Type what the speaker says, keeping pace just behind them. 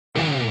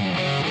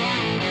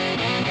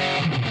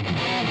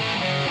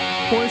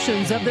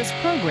Portions of this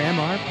program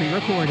are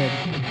pre-recorded.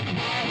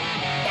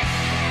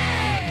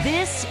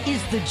 This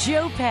is the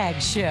Joe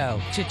Pags Show.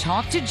 To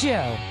talk to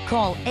Joe,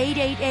 call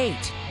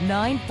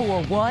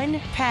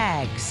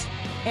 888-941-PAGS.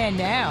 And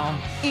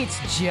now,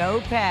 it's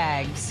Joe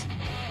Pags.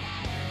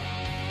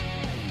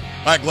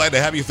 All right, glad to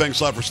have you.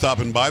 Thanks a lot for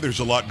stopping by. There's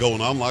a lot going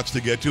on, lots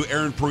to get to.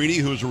 Aaron Perini,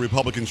 who's a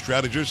Republican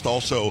strategist,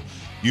 also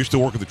used to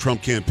work with the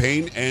Trump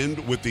campaign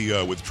and with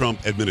the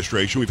Trump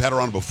administration. We've had her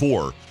on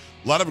before.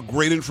 A lot of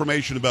great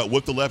information about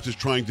what the left is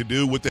trying to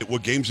do, what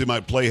games they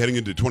might play heading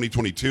into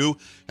 2022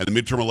 and the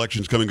midterm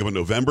elections coming up in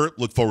November.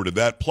 Look forward to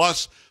that.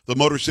 Plus, the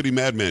Motor City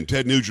Madman,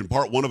 Ted Nugent,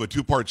 part one of a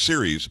two-part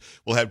series.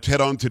 We'll have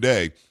Ted on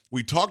today.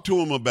 We talked to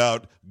him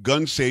about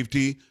gun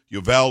safety,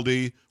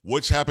 Uvalde,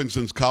 what's happened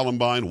since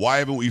Columbine, why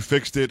haven't we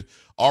fixed it,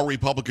 are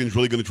Republicans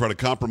really going to try to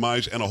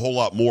compromise, and a whole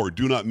lot more.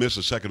 Do not miss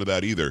a second of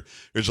that either.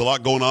 There's a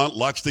lot going on,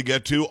 lots to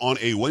get to on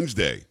a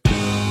Wednesday.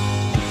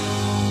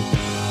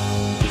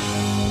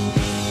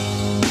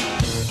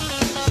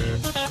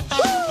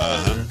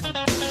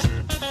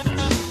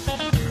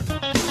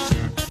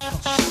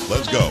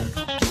 Let's go.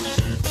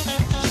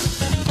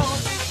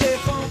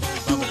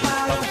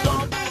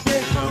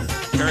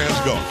 Carrie, how's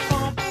it going?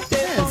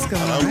 Yeah, it's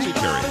going I don't see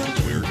Carrie.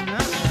 That's weird.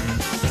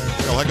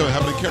 Well, how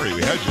happened to Carrie?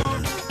 We had you.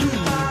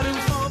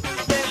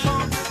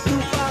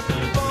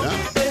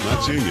 Yeah,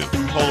 not seeing you.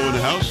 Polo in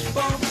the house.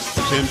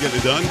 Sam getting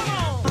it done.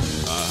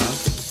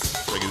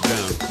 Break it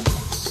down.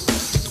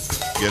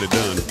 Get it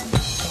done.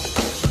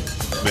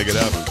 Make it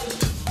happen.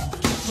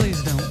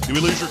 Please don't. Did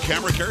we lose your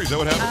camera, Carrie? Is that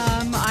what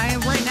happened?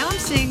 Right now I'm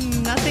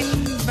seeing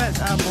nothing but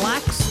a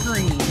black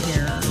screen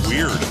here.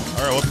 Weird.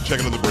 All right, we'll have to check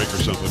it on the break or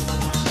something.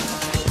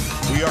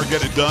 We are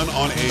getting it done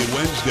on a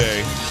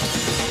Wednesday,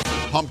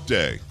 Hump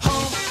Day.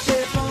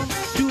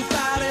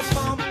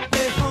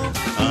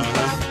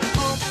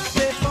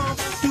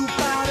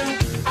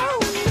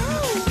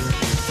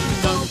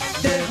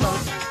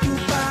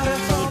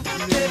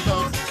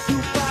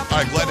 All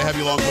right, glad to have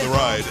you along for the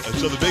ride.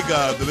 So the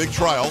big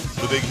trial,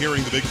 the big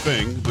hearing, the big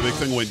thing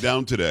went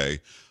down today.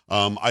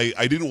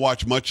 I didn't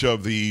watch much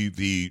of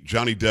the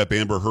Johnny Depp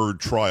Amber Heard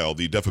trial,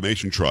 the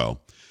defamation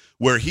trial,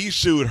 where he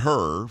sued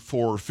her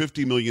for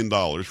 $50 million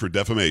for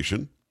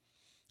defamation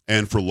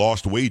and for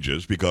lost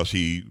wages because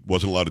he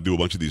wasn't allowed to do a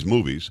bunch of these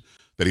movies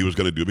that he was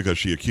going to do because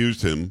she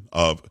accused him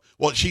of,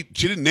 well, she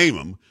didn't name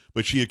him,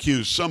 but she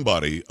accused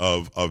somebody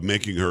of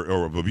making her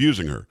or of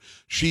abusing her.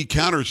 She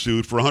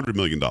countersued for $100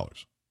 million.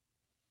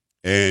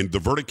 And the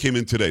verdict came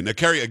in today. Now,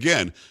 Carrie,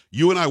 again,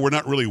 you and I were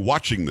not really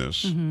watching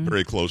this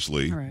very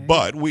closely, right,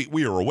 but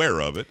we are aware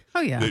of it.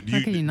 Oh, yeah. Did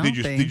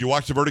you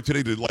watch the verdict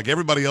today? Like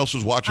everybody else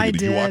was watching it.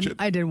 Did you watch it?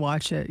 I did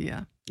watch it,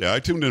 yeah. Yeah, I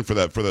tuned in for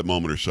that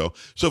moment or so.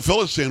 So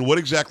fill us in. What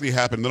exactly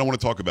happened? Then I want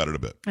to talk about it a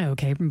bit.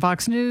 Okay, from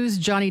Fox News,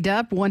 Johnny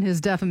Depp won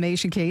his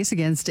defamation case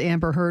against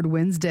Amber Heard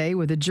Wednesday,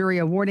 with the jury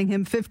awarding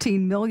him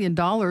 $15 million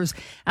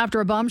after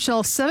a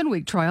bombshell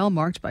 7-week trial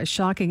marked by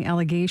shocking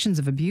allegations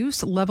of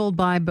abuse leveled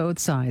by both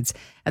sides.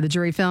 And the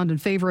jury found in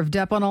favor of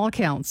Depp on all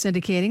counts,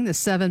 indicating the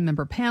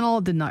 7-member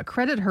panel did not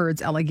credit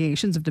Heard's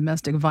allegations of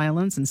domestic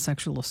violence and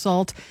sexual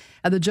assault.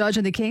 The judge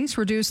in the case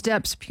reduced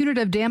Depp's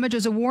punitive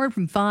damages award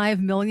from $5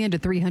 million to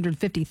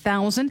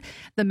 $350,000,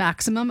 the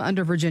maximum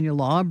under Virginia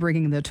law,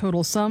 bringing the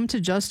total sum to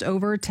just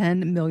over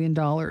 $10 million.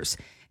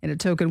 In a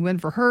token win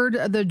for Heard,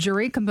 the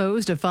jury,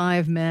 composed of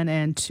 5 men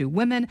and 2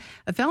 women,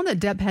 found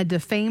that Depp had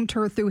defamed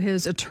her through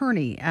his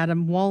attorney,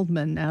 Adam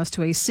Waldman, as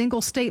to a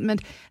single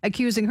statement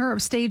accusing her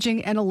of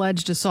staging an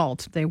alleged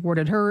assault. They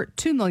awarded her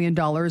 $2 million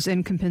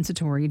in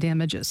compensatory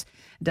damages.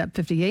 Depp,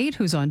 58,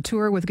 who's on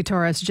tour with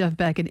guitarist Jeff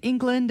Beck in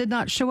England, did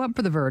not show up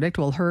for the verdict,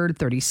 while Heard,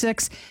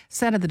 36,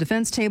 sat at the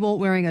defense table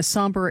wearing a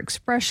somber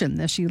expression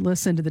as she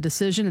listened to the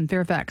decision in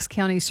Fairfax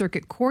County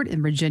Circuit Court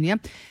in Virginia.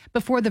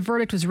 Before the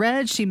verdict was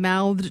read, she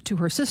mouthed to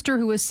her sister,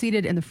 who was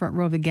seated in the front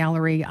row of the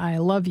gallery, "I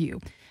love you."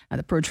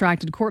 The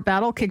protracted court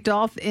battle kicked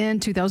off in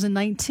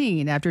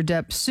 2019 after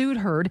Depp sued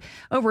Heard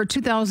over a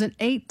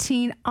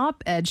 2018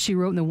 op-ed she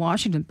wrote in the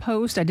Washington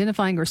Post,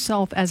 identifying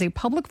herself as a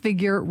public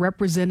figure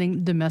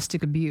representing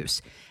domestic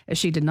abuse.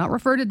 She did not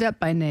refer to Depp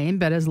by name,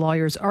 but as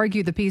lawyers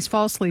argue, the piece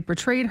falsely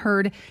portrayed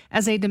Heard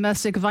as a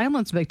domestic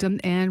violence victim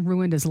and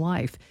ruined his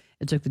life.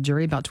 It took the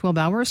jury about 12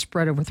 hours,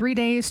 spread over 3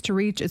 days, to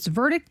reach its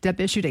verdict. Depp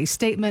issued a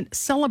statement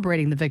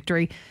celebrating the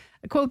victory.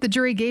 Quote, "The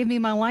jury gave me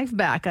my life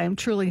back. I am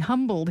truly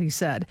humbled," he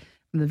said.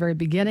 From the very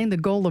beginning, the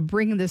goal of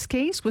bringing this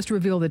case was to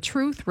reveal the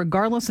truth,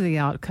 regardless of the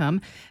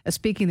outcome.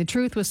 Speaking the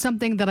truth was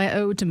something that I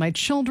owed to my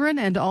children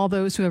and all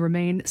those who have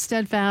remained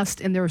steadfast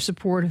in their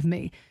support of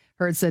me.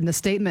 Heard said in a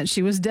statement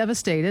she was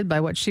devastated by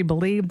what she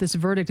believed this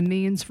verdict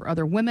means for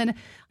other women.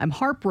 "I'm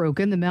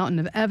heartbroken. The mountain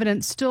of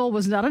evidence still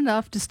was not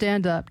enough to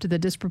stand up to the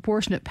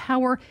disproportionate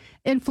power,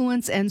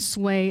 influence, and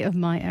sway of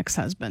my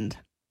ex-husband."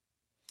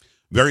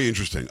 Very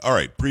interesting. All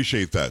right,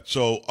 appreciate that.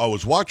 So I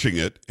was watching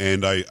it,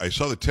 and I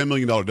saw the $10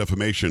 million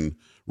defamation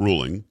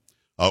ruling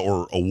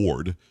or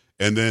award,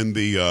 and then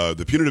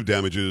the punitive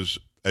damages,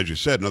 as you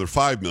said, another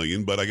 $5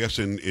 million. But I guess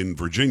in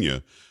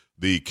Virginia,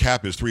 the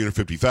cap is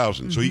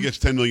 $350,000. So he gets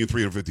 $10 million,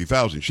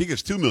 $350,000. She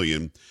gets $2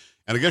 million,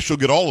 And I guess she'll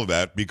get all of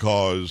that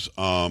because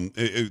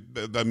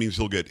that means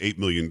he'll get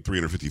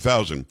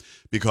 $8,350,000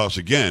 because,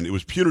 again, it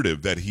was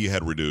punitive that he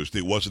had reduced.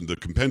 It wasn't the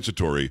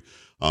compensatory.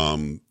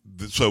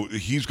 So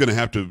he's going to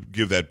have to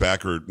give that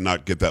back or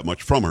not get that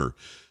much from her.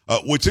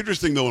 What's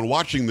interesting, though, in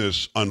watching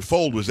this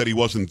unfold was that he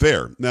wasn't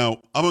there.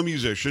 Now, I'm a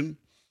musician,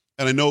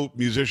 and I know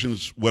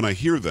musicians when I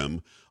hear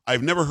them.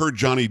 I've never heard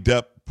Johnny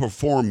Depp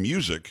perform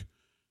music.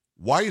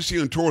 Why is he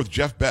on tour with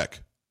Jeff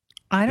Beck?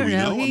 I don't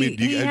know. He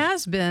He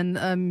has been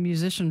a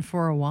musician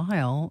for a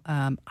while.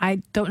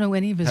 I don't know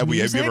any of his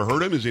music. Have you ever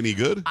heard him? Is any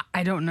good?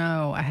 I don't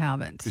know. I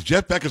haven't. Because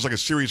Jeff Beck is like a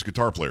serious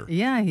guitar player.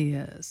 Yeah, he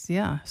is.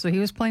 Yeah. So he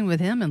was playing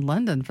with him in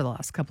London for the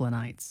last couple of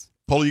nights.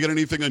 Paul, you got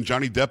anything on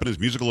Johnny Depp and his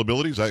musical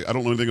abilities? I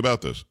don't know anything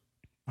about this.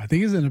 I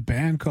think he's in a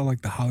band called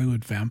like the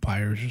Hollywood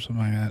Vampires or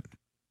something like that.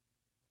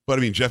 But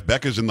I mean, Jeff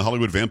Beck is in the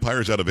Hollywood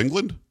Vampires out of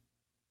England?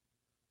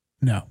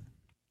 No.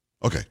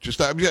 Okay, just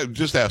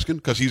asking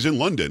because he's in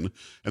London,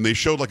 and they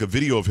showed like a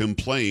video of him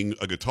playing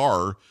a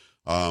guitar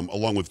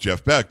along with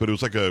Jeff Beck, but it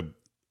was like a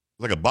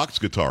box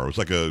guitar. It was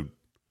like a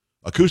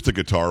acoustic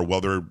guitar,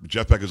 while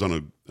Jeff Beck is on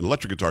an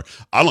electric guitar.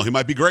 I don't know. He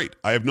might be great.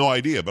 I have no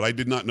idea, but I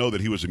did not know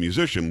that he was a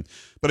musician.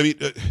 But I mean,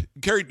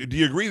 Carrie, do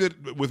you agree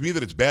with me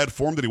that it's bad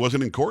form that he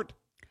wasn't in court?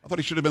 I thought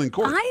he should have been in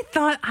court.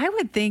 I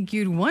would think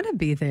you'd want to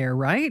be there,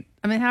 right?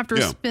 I mean, after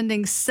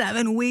spending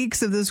 7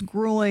 weeks of this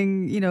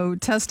grueling,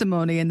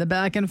 testimony and the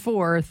back and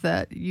forth,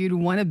 that you'd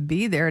want to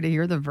be there to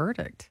hear the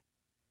verdict.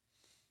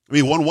 I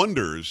mean, one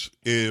wonders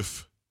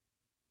if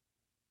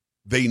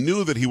they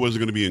knew that he wasn't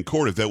going to be in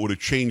court, if that would have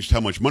changed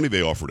how much money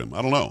they offered him.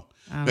 I don't know.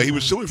 Now, he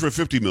was suing for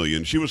 $50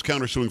 million. She was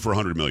countersuing for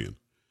 $100 million.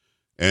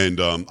 And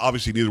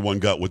obviously neither one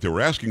got what they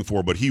were asking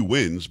for, but he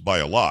wins by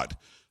a lot.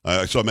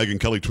 I saw Megyn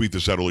Kelly tweet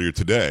this out earlier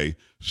today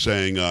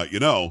saying,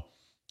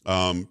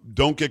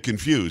 don't get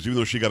confused. Even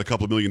though she got a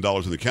couple of $1 million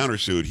in the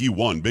countersuit, he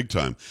won big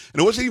time.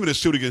 And it wasn't even a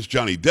suit against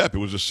Johnny Depp. It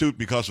was a suit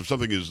because of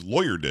something his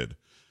lawyer did,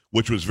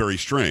 which was very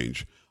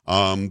strange.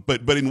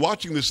 But in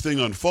watching this thing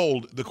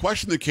unfold, the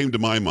question that came to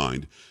my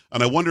mind,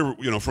 and I wonder,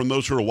 from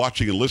those who are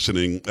watching and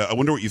listening, I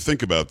wonder what you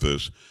think about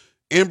this.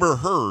 Amber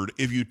Heard,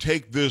 if you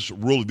take this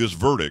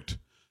verdict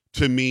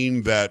to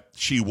mean that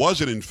she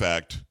wasn't, in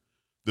fact,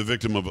 the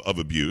victim of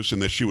abuse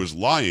and that she was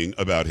lying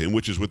about him,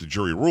 which is what the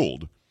jury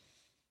ruled,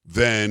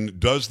 then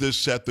does this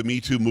set the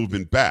Me Too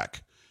movement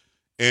back?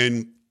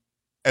 And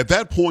at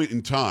that point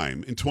in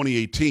time, in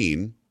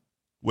 2018,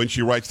 when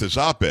she writes this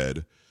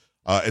op-ed,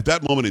 at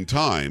that moment in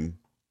time,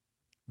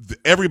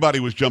 everybody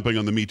was jumping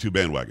on the Me Too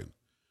bandwagon.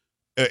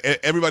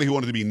 Everybody who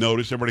wanted to be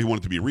noticed, everybody who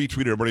wanted to be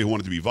retweeted, everybody who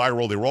wanted to be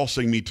viral, they were all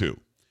saying Me Too.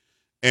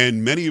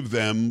 And many of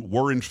them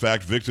were, in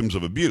fact, victims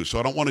of abuse. So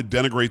I don't want to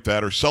denigrate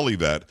that or sully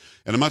that.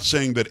 And I'm not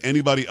saying that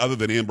anybody other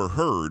than Amber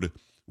Heard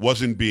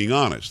wasn't being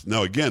honest.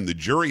 Now, again, the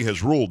jury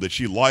has ruled that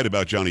she lied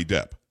about Johnny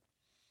Depp.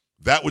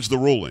 That was the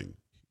ruling.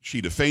 She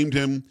defamed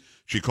him.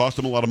 She cost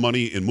him a lot of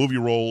money in movie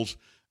roles.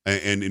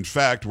 And in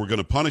fact, we're going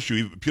to punish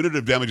you.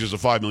 Punitive damages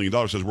of $5 million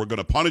says we're going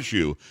to punish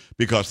you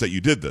because that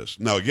you did this.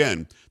 Now,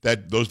 again,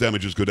 those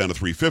damages go down to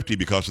 $350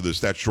 because of the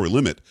statutory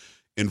limit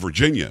in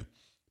Virginia.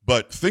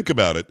 But think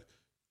about it.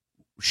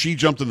 She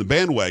jumped in the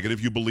bandwagon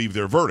if you believe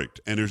their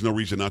verdict, and there's no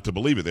reason not to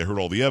believe it. They heard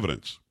all the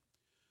evidence.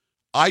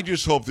 I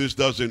just hope this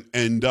doesn't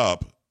end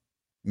up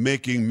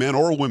making men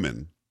or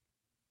women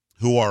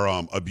who are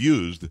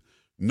abused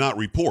not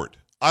report.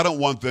 I don't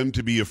want them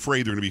to be afraid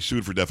they're going to be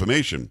sued for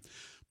defamation.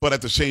 But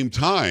at the same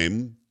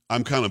time,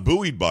 I'm kind of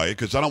buoyed by it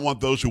because I don't want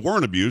those who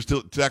weren't abused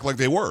to act like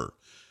they were.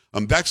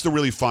 That's the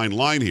really fine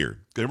line here.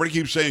 Everybody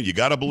keeps saying you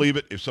got to believe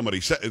it.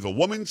 If a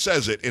woman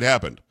says it, it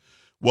happened.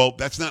 Well,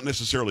 that's not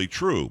necessarily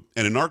true.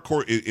 And in our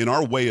court, in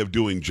our way of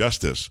doing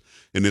justice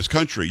in this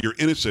country, you're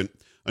innocent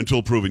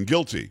until proven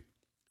guilty.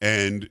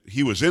 And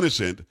he was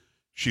innocent.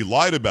 She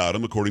lied about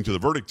him, according to the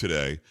verdict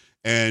today.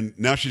 And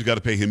now she's got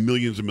to pay him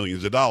millions and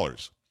millions of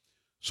dollars.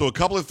 So a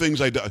couple of things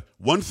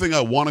one thing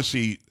I want to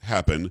see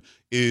happen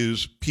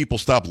is people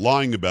stop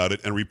lying about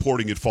it and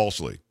reporting it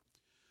falsely.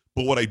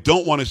 But what I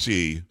don't want to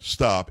see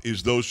stop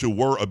is those who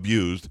were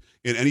abused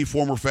in any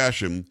form or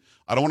fashion.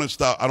 I don't want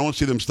to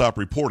see them stop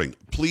reporting.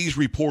 Please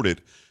report it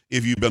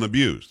if you've been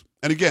abused.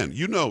 And again,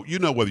 you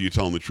know whether you're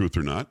telling the truth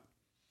or not.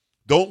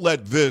 Don't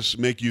let this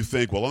make you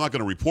think, well, I'm not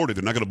going to report it.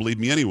 They're not going to believe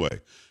me anyway.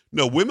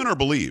 No, women are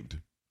believed.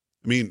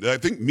 I mean, I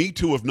think Me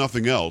Too, if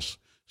nothing else,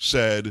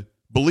 said,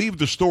 believe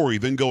the story,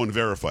 then go and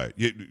verify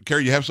it.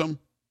 Carrie, you have some?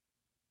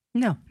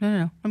 No.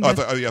 I'm I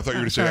thought you were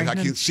going to say, I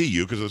can't see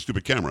you because of the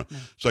stupid camera,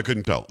 so I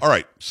couldn't tell. All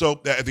right, so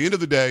at the end of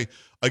the day,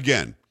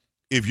 again,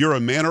 if you're a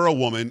man or a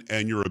woman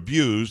and you're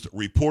abused,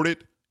 report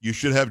it. You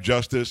should have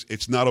justice.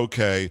 It's not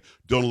okay.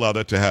 Don't allow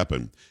that to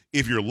happen.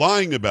 If you're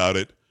lying about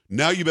it,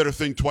 now you better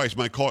think twice.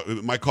 Might cost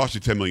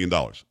you $10 million.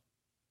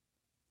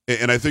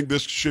 And I think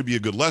this should be a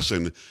good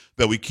lesson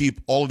that we keep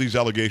all of these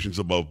allegations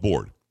above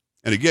board.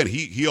 And again,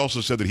 he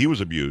also said that he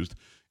was abused,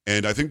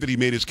 and I think that he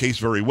made his case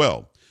very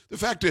well. The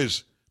fact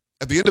is,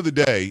 at the end of the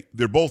day,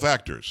 they're both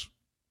actors.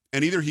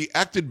 And either he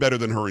acted better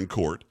than her in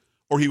court,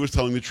 or he was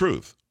telling the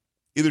truth.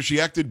 Either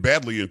she acted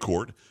badly in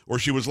court, or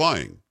she was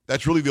lying.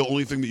 That's really the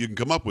only thing that you can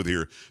come up with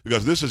here,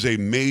 because this is a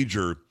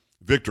major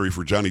victory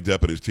for Johnny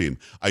Depp and his team.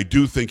 I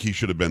do think he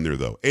should have been there,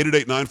 though.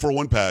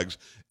 888-941-PAGS,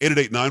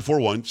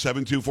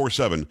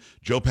 888-941-7247,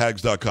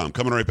 joepags.com.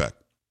 Coming right back.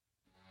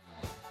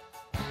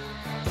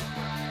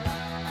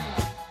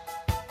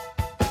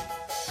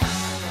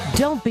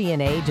 Don't be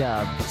an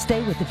A-dub.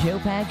 Stay with the Joe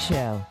Pags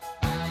Show.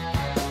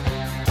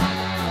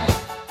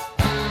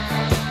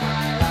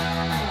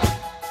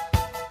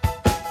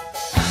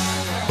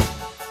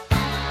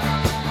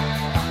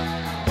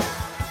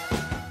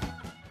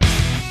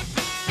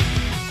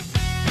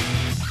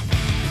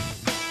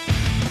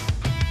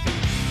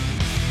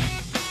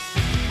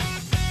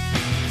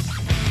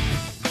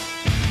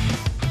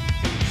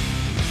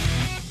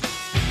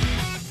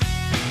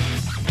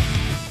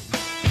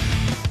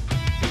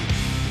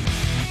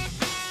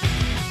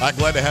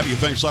 Glad to have you.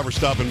 Thanks a lot for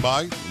stopping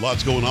by.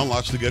 Lots going on,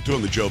 lots to get to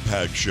on the Joe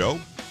Pags Show.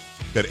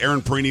 Got Aaron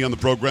Perini on the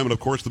program, and of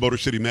course, the Motor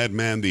City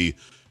Madman, the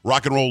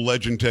rock and roll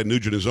legend Ted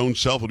Nugent, his own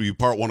self, will be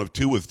part 1 of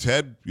 2 with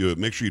Ted.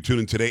 Make sure you tune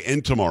in today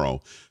and tomorrow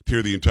to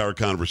hear the entire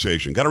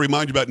conversation. Got to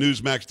remind you about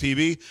Newsmax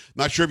TV.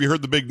 Not sure if you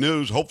heard the big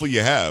news. Hopefully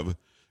you have.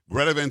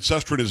 Greta Van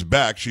Susteren is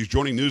back. She's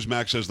joining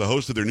Newsmax as the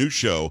host of their new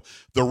show,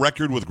 The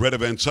Record with Greta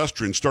Van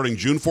Susteren, starting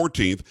June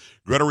 14th.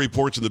 Greta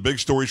reports in the big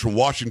stories from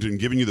Washington,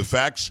 giving you the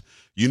facts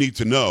you need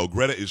to know.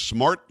 Greta is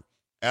smart,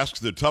 asks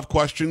the tough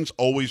questions,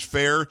 always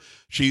fair.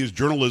 She is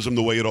journalism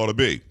the way it ought to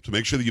be. So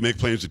make sure that you make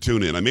plans to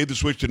tune in. I made the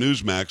switch to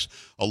Newsmax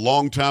a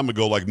long time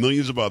ago, like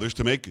millions of others.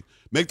 To make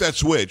that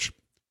switch,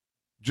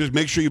 just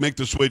make sure you make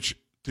the switch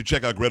to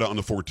check out Greta on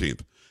the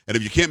 14th. And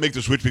if you can't make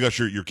the switch because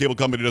your cable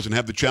company doesn't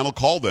have the channel,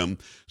 call them.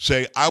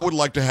 Say, I would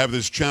like to have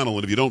this channel,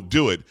 and if you don't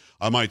do it,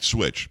 I might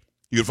switch.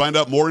 You can find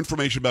out more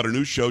information about our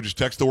new show. Just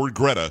text the word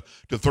Greta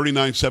to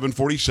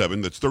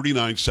 39747. That's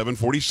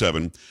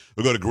 39747.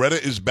 Or go to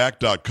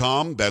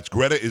GretaIsBack.com. That's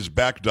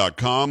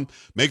GretaIsBack.com.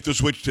 Make the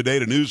switch today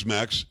to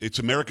Newsmax. It's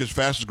America's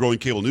fastest growing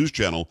cable news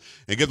channel.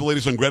 And get the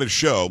latest on Greta's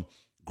show.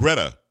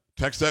 Greta,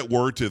 text that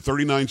word to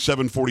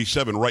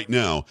 39747 right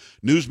now.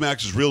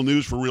 Newsmax is real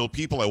news for real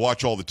people. I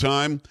watch all the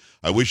time.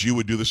 I wish you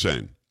would do the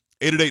same.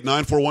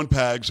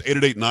 888-941-PAGS,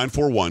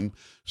 888-941-7247,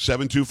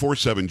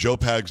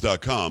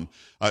 joepags.com.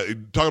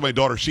 Talking to my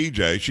daughter,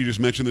 CJ, she just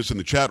mentioned this in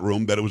the chat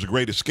room, that it was a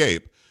great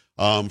escape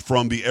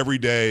from the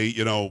everyday,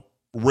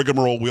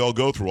 rigmarole we all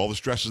go through, all the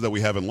stresses that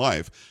we have in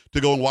life, to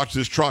go and watch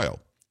this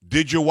trial.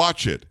 Did you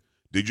watch it?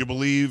 Did you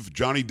believe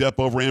Johnny Depp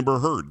over Amber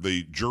Heard?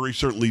 The jury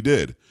certainly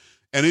did.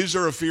 And is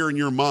there a fear in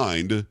your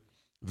mind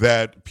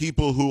that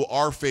people who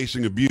are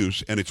facing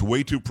abuse, and it's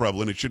way too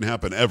prevalent, it shouldn't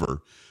happen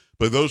ever,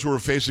 but those who are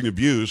facing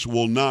abuse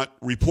will not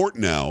report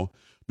now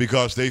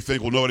because they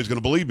think, well, nobody's going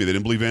to believe me. They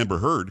didn't believe Amber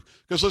Heard.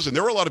 Because listen,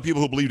 there were a lot of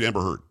people who believed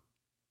Amber Heard.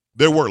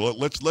 There were.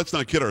 Let's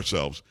not kid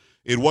ourselves.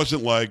 It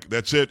wasn't like,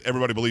 that's it,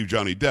 everybody believed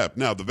Johnny Depp.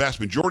 Now, the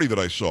vast majority that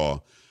I saw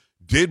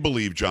did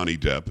believe Johnny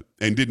Depp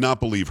and did not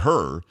believe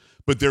her,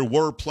 but there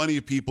were plenty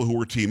of people who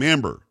were Team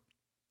Amber.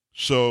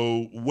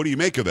 So what do you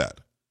make of that?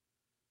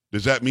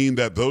 Does that mean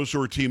that those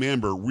who are Team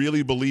Amber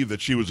really believe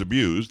that she was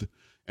abused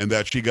and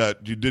that she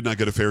did not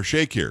get a fair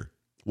shake here?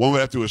 One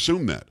would have to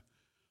assume that.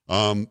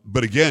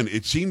 But again,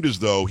 it seemed as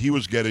though he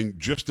was getting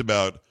just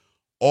about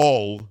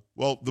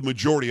the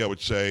majority, I would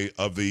say,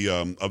 of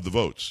the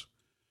votes.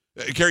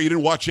 Carrie, you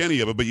didn't watch any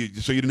of it,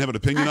 so you didn't have an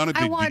opinion on it?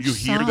 Did you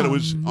hear that it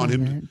was on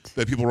him,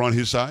 that people were on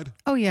his side?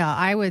 Oh, yeah.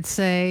 I would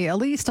say, at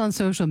least on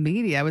social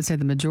media, I would say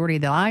the majority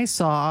that I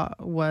saw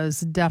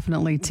was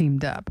definitely Team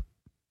Depp.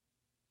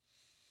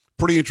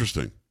 Pretty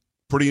interesting.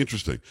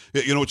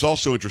 What's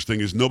also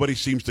interesting is nobody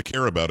seems to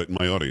care about it in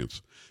my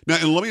audience. Now,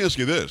 and let me ask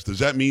you this. Does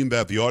that mean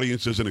that the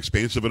audience isn't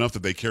expansive enough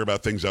that they care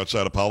about things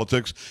outside of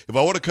politics? If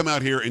I want to come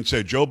out here and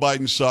say Joe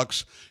Biden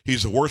sucks,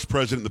 he's the worst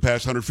president in the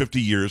past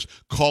 150 years,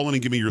 call in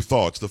and give me your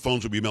thoughts. The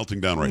phones would be melting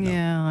down right now.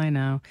 Yeah, I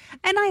know.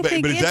 And I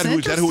think but is that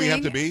who we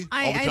have to be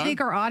all the time? I think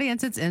our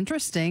audience, it's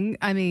interesting.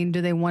 I mean,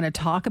 do they want to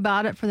talk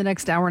about it for the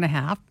next hour and a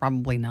half?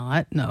 Probably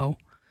not. No.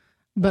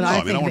 But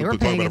I think they were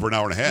paying about it for an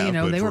hour and a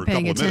half. They were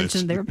paying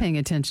attention. They were paying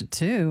attention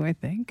too, I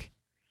think.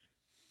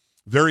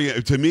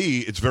 To me,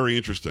 it's very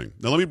interesting.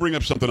 Now, let me bring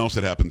up something else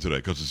that happened today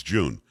because it's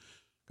June.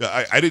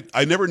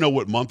 I never know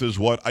what month is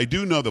what. I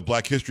do know that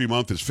Black History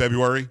Month is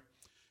February,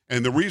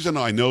 and the reason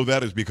I know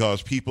that is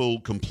because people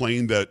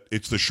complain that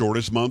it's the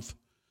shortest month.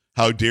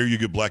 How dare you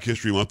give Black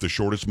History Month the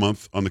shortest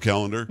month on the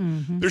calendar?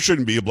 Mm-hmm. There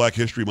shouldn't be a Black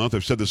History Month.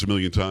 I've said this a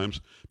million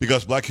times.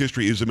 Because Black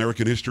history is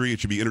American history, it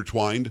should be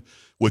intertwined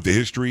with the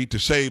history. To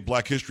say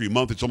Black History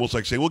Month, it's almost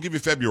like saying, we'll give you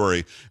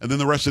February, and then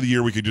the rest of the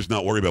year we could just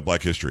not worry about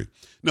Black history.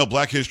 No,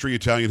 Black history,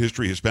 Italian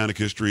history, Hispanic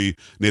history,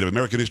 Native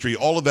American history,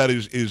 all of that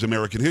is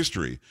American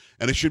history.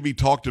 And it should be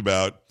talked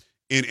about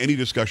in any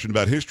discussion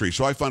about history.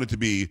 So I find it to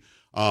be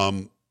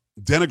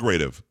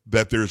denigrative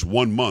that there's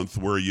 1 month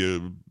where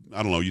you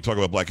talk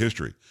about Black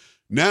history.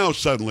 Now,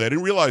 suddenly, I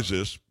didn't realize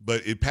this,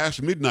 but it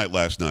passed midnight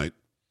last night,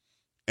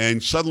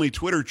 and suddenly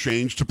Twitter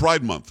changed to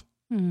Pride Month.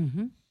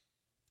 Mm-hmm.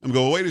 I'm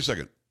going, wait a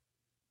second.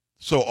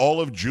 So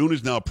all of June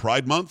is now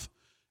Pride Month,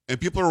 and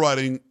people are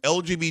writing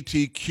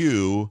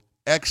LGBTQ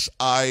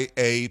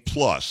XIA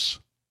plus.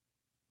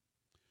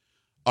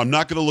 I'm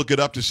not going to look it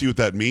up to see what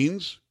that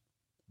means,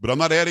 but I'm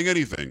not adding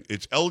anything.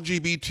 It's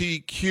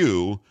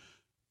LGBTQ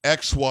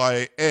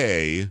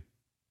XYA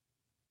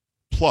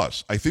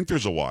plus. I think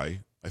there's a Y.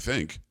 I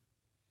think.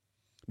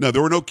 No,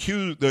 there were no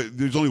Q.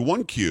 There's only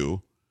one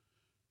Q,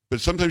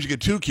 but sometimes you get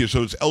two Qs.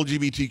 So it's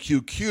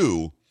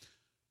LGBTQQ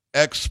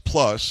X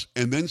plus,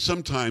 and then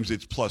sometimes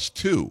it's plus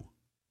 2.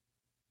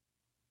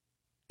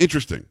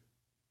 Interesting.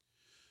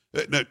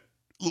 Now,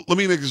 let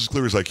me make this as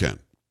clear as I can.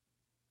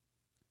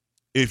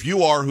 If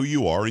you are who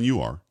you are, and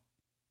you are,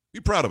 be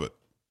proud of it.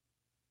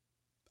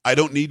 I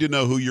don't need to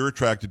know who you're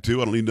attracted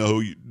to. I don't need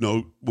to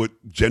know what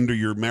gender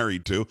you're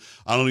married to.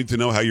 I don't need to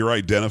know how you're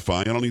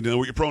identifying. I don't need to know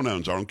what your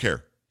pronouns are. I don't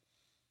care.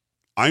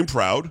 I'm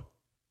proud.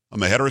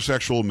 I'm a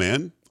heterosexual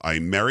man.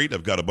 I'm married.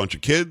 I've got a bunch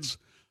of kids.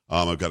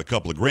 I've got a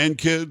couple of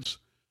grandkids.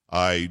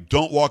 I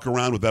don't walk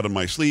around with that on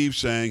my sleeve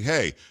saying,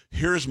 hey,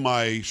 here's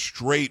my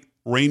straight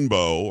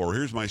rainbow, or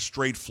here's my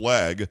straight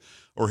flag,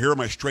 or here are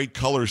my straight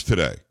colors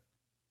today.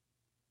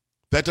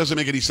 That doesn't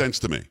make any sense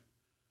to me.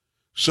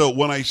 So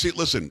when I see,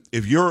 listen,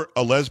 if you're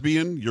a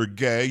lesbian, you're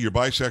gay, you're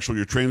bisexual,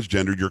 you're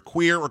transgender, you're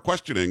queer or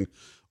questioning,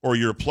 or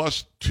you're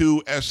plus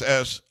 2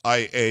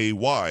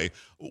 SSIAY,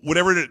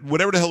 whatever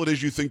the hell it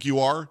is you think you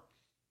are,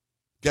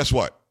 guess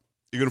what?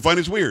 You're going to find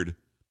it's weird.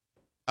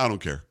 I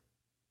don't care.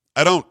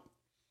 I don't.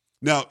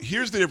 Now,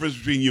 here's the difference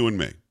between you and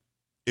me.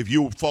 If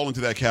you fall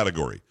into that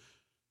category,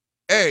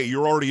 A,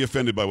 you're already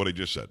offended by what I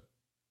just said.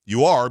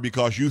 You are,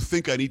 because you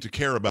think I need to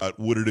care about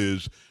what it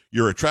is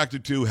you're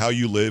attracted to, how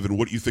you live, and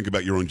what you think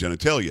about your own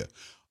genitalia.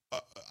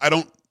 I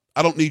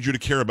don't need you to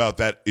care about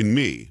that in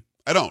me.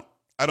 I don't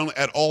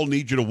at all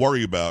need you to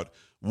worry about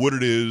what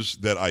it is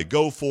that I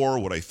go for,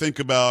 what I think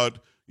about,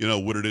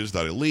 what it is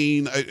that I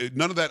lean.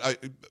 None of that.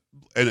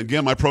 And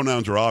again, my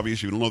pronouns are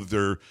obvious. You don't know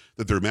that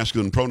they're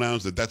masculine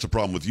pronouns. That's a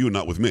problem with you,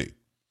 not with me.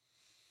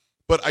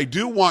 But I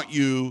do want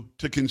you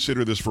to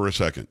consider this for a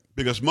second,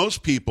 because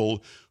most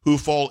people who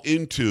fall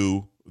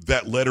into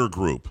that letter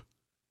group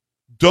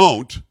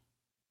don't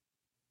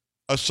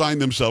assign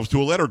themselves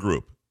to a letter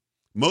group.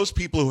 Most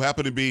people who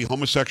happen to be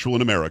homosexual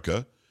in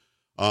America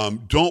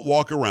don't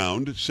walk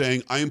around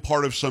saying, I am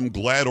part of some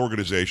GLAAD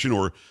organization,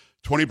 or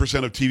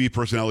 20% of TV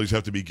personalities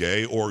have to be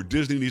gay, or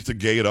Disney needs to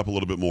gay it up a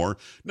little bit more.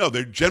 No,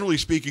 they're generally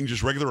speaking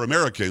just regular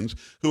Americans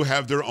who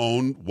have their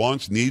own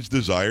wants, needs,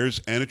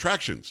 desires, and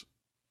attractions.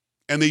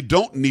 And they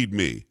don't need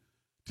me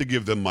to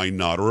give them my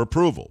nod or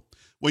approval.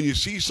 When you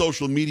see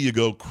social media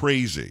go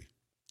crazy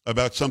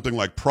about something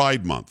like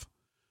Pride Month,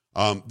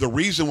 the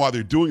reason why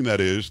they're doing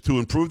that is to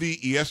improve the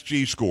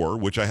ESG score,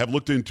 which I have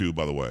looked into,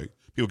 by the way.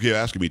 People keep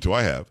asking me to.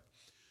 I have.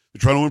 They're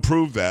trying to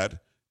improve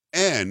that,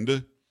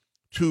 and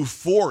to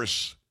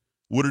force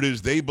what it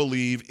is they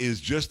believe is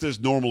just as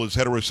normal as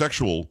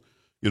heterosexual,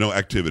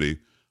 activity,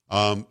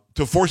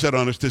 to force that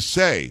on us to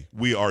say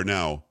we are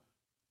now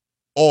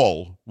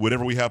all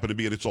whatever we happen to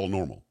be, and it's all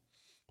normal.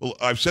 Well,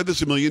 I've said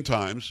this a million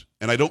times,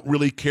 and I don't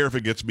really care if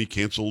it gets me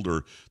canceled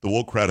or the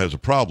woke crowd has a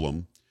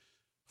problem.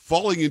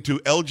 Falling into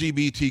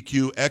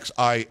LGBTQ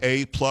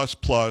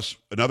XIA++,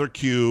 another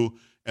Q,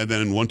 and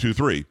then 1, 2,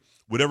 3,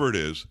 whatever it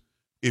is,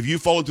 if you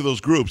fall into those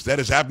groups, that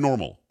is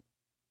abnormal.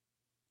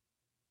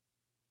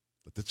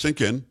 Let that sink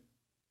in.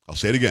 I'll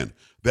say it again.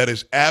 That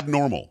is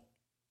abnormal.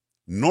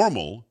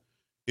 Normal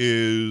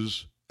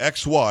is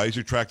XYs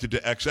attracted to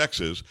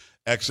XXs.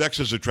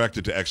 XXs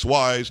attracted to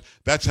XYs.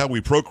 That's how we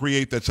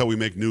procreate. That's how we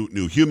make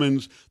new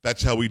humans.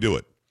 That's how we do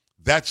it.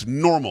 That's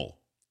normal.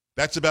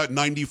 That's about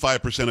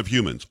 95% of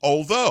humans.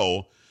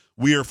 Although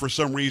we are, for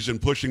some reason,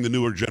 pushing the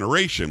newer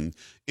generation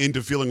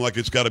into feeling like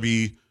it's got to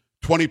be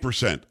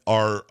 20%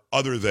 are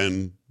other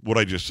than what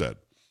I just said.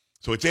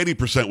 So it's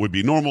 80% would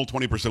be normal,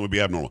 20% would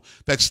be abnormal.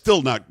 That's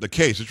still not the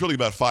case. It's really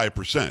about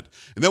 5%.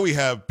 And then we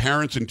have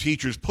parents and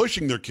teachers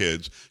pushing their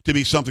kids to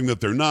be something that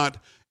they're not,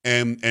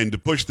 and to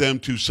push them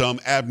to some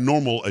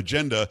abnormal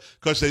agenda,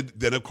 because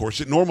then, of course,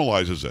 it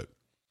normalizes it.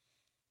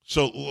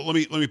 So let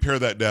me pare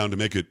that down to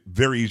make it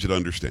very easy to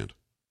understand.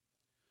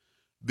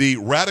 The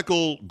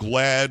radical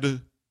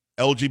GLAAD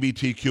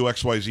LGBTQ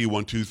XYZ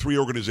 1, 2, 3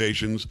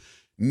 organizations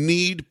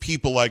need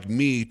people like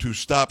me to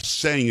stop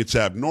saying it's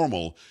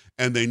abnormal,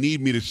 and they need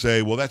me to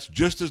say, well, that's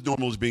just as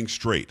normal as being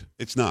straight.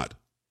 It's not.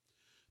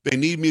 They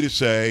need me to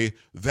say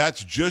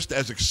that's just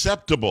as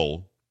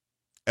acceptable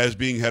as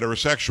being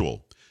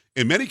heterosexual.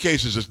 In many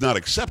cases, it's not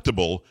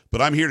acceptable,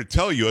 but I'm here to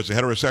tell you, as a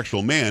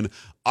heterosexual man,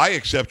 I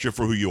accept you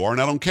for who you are,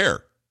 and I don't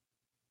care.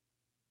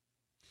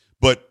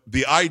 But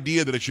the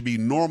idea that it should be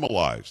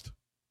normalized,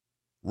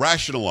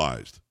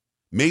 rationalized,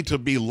 made to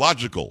be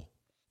logical,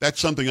 that's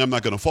something I'm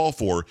not going to fall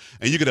for,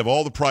 and you can have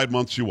all the Pride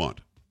Months you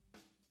want.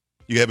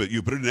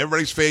 You put it in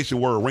everybody's face and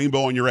wear a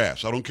rainbow on your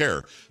ass. I don't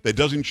care. That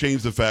doesn't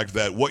change the fact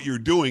that what you're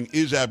doing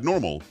is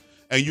abnormal,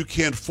 and you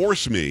can't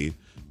force me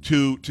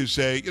to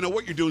say,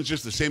 what you're doing is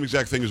just the same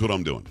exact thing as what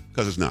I'm doing,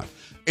 because it's not.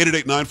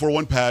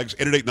 888-941-PAGS,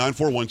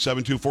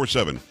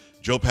 888-941-7247,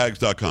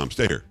 joepags.com.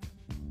 Stay here.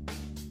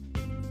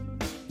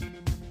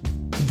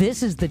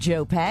 This is the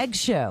Joe Pags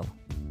Show.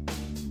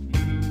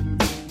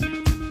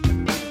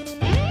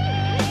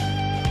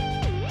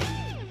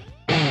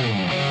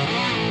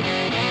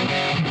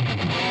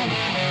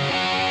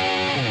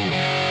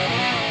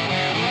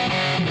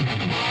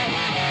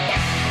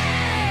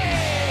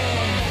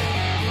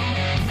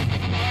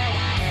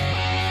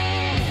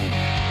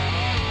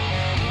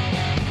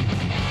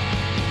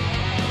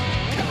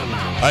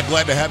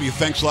 Glad to have you.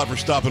 Thanks a lot for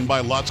stopping by.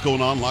 Lots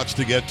going on, lots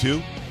to get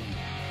to.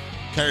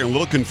 Carrie, I'm a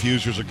little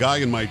confused. There's a guy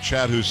in my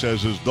chat who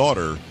says his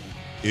daughter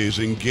is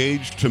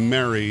engaged to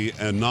marry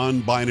a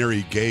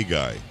non-binary gay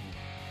guy.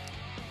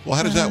 Well,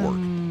 how does that work?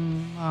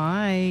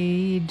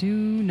 I do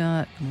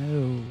not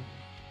know.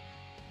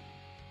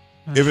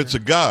 If it's a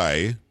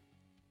guy,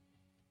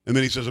 and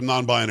then he says I'm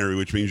non-binary,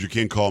 which means you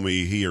can't call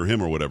me he or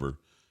him or whatever,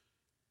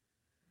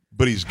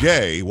 but he's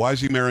gay, why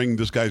is he marrying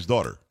this guy's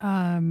daughter?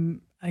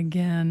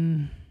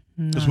 Again,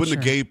 Because wouldn't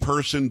a gay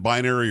person,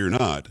 binary or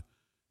not,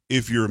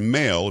 if you're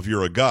male, if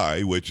you're a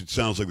guy, which it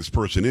sounds like this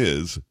person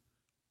is,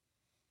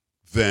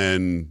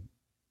 then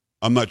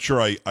I'm not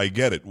sure I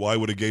get it. Why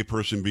would a gay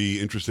person be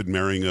interested in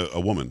marrying a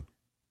woman?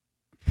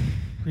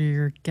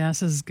 Your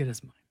guess is as good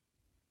as mine.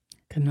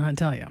 Could not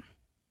tell you.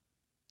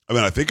 I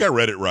mean, I think I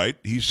read it right.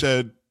 He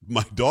said,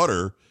 my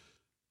daughter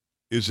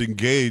is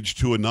engaged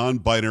to a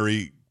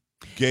non-binary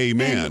gay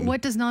man. And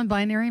what does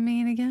non-binary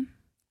mean again?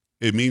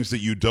 It means that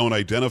you don't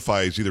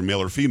identify as either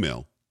male or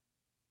female.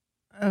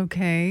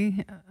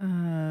 Okay.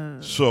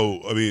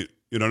 So, I mean,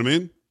 you know what I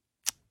mean?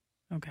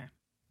 Okay.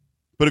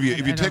 But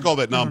if you take all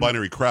that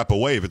non-binary crap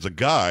away, if it's a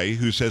guy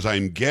who says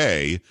I'm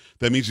gay,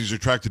 that means he's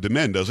attracted to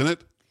men, doesn't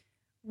it?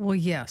 Well,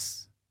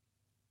 yes.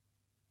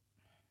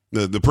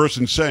 The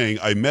person saying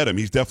I met him,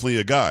 he's definitely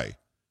a guy.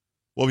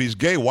 Well, if he's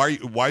gay, why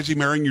is he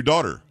marrying your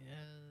daughter?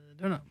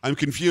 I don't know. I'm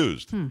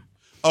confused.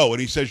 Oh, and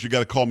he says you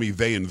got to call me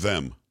they and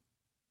them,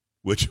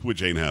 which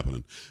ain't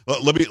happening.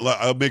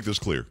 I'll make this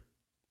clear.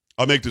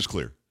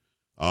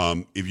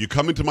 If you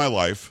come into my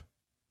life,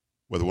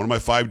 whether one of my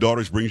 5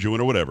 daughters brings you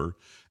in or whatever,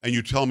 and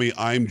you tell me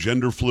I'm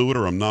gender fluid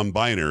or I'm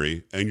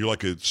non-binary, and you're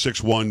like a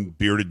 6'1"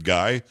 bearded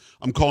guy,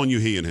 I'm calling you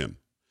he and him.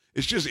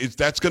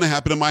 That's going to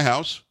happen in my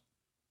house.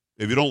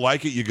 If you don't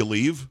like it, you can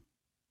leave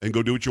and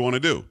go do what you want to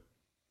do.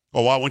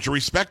 Oh, why won't you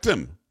respect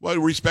him? Well,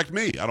 respect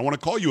me. I don't want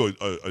to call you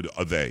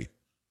a they.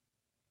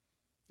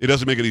 It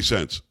doesn't make any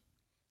sense.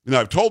 Now,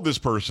 I've told this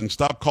person,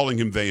 stop calling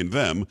him they and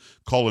them,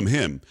 call him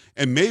him,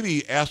 and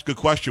maybe ask a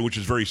question which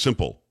is very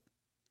simple.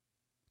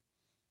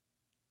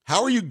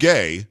 How are you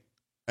gay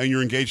and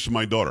you're engaged to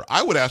my daughter?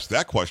 I would ask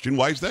that question.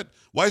 Why is that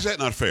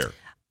not fair?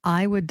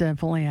 I would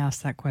definitely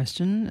ask that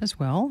question as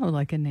well. I would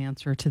like an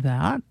answer to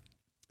that.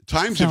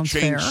 Times have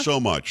changed so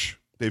much.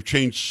 They've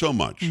changed so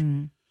much.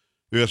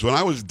 Because when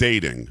I was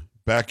dating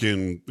back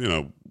in,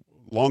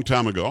 long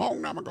time ago,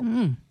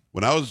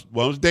 when I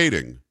was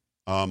dating,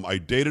 I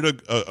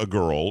dated a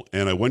girl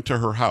and I went to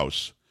her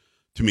house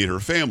to meet her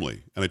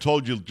family. And I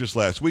told you just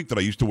last week that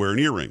I used to wear an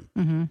earring.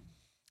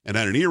 And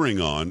had an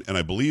earring on, and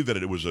I believe that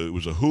it was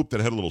a hoop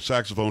that had a little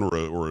saxophone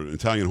or an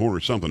Italian horn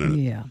or something in it.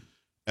 Yeah.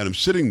 And I'm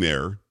sitting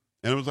there,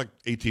 and I was like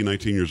 18,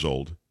 19 years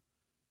old.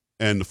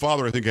 And the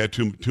father, I think, had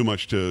too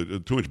much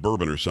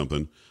bourbon or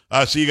something.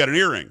 So you got an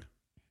earring.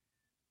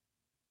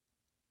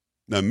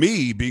 Now,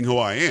 me, being who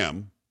I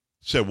am,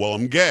 said, well,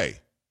 I'm gay.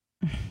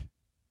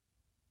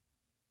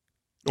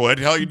 What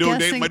the hell are you doing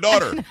dating my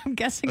daughter? I'm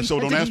guessing. So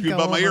don't ask me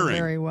about my earring.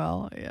 Very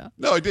well, yeah.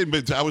 No, I didn't,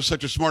 but I was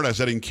such a smartass,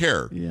 I didn't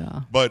care.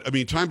 Yeah. But, I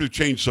mean, times have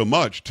changed so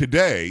much.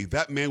 Today,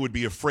 that man would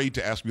be afraid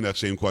to ask me that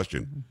same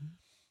question.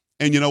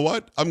 And you know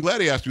what? I'm glad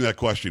he asked me that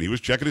question. He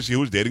was checking to see who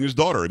was dating his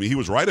daughter. I mean, he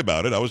was right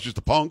about it. I was just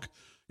a punk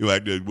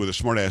with a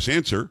smart-ass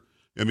answer.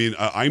 I mean,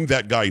 I'm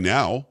that guy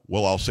now.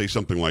 Well, I'll say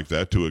something like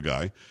that to a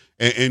guy.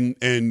 And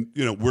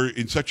we're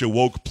in such a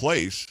woke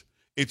place.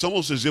 It's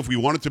almost as if we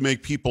wanted to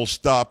make people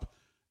stop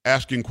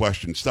asking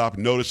questions, stop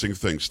noticing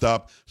things,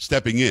 stop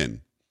stepping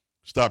in,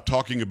 stop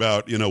talking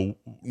about,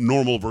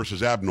 normal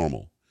versus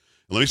abnormal.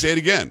 And let me say it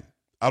again.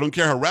 I don't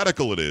care how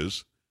radical it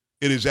is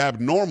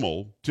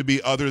abnormal to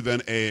be other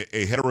than a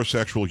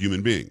heterosexual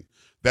human being.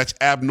 That's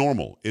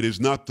abnormal. It is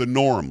not the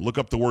norm. Look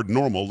up the word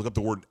normal, look up the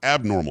word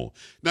abnormal.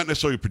 Not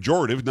necessarily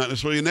pejorative, not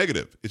necessarily a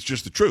negative. It's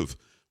just the truth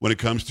when it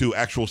comes to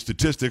actual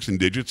statistics and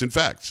digits and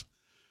facts.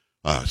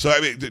 So, I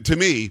mean, to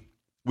me,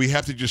 we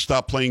have to just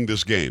stop playing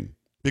this game.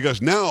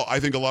 Because now I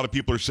think a lot of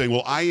people are saying,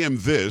 well, I am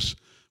this,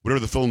 whatever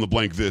the fill in the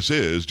blank this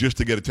is, just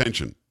to get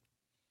attention.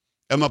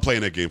 I'm not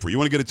playing that game for you. You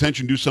want to get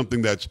attention, do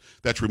something that's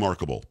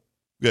remarkable.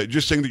 Yeah,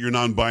 just saying that you're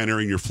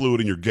non-binary and you're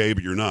fluid and you're gay,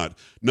 but you're not.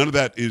 None of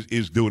that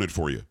is doing it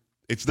for you.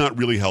 It's not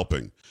really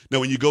helping.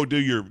 Now, when you go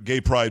do your gay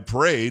pride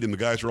parade and the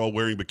guys are all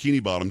wearing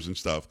bikini bottoms and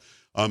stuff,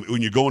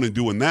 when you're going and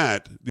doing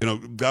that,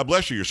 God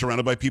bless you. You're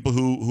surrounded by people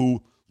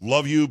who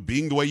love you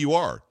being the way you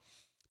are.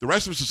 The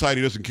rest of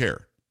society doesn't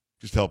care.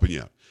 Just helping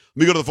you out. Let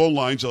me go to the phone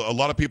lines. A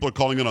lot of people are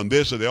calling in on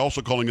this, and they're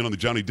also calling in on the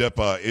Johnny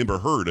Depp Amber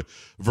Heard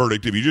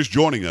verdict. If you're just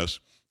joining us,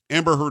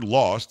 Amber Heard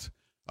lost.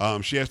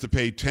 She has to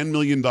pay $10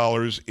 million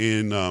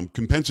in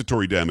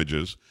compensatory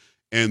damages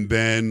and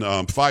then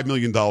 $5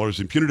 million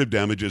in punitive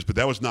damages, but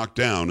that was knocked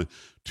down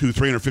to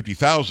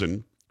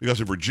 $350,000 because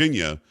in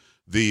Virginia,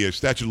 the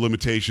statute of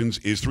limitations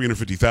is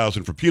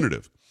 $350,000 for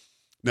punitive.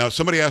 Now,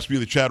 somebody asked me in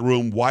the chat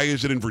room, why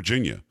is it in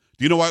Virginia?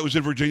 Do you know why it was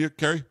in Virginia,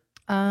 Carrie?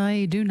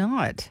 I do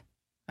not.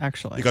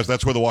 Actually. Because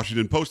that's where the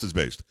Washington Post is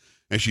based.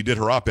 And she did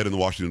her op-ed in the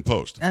Washington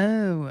Post.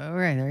 Oh, all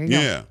right. There you go.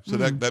 Yeah, so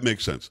that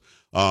makes sense.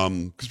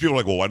 Because people are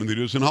like, well, why didn't they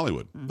do this in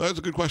Hollywood? That's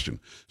a good question.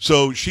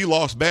 So she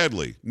lost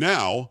badly.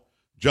 Now,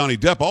 Johnny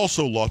Depp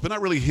also lost, but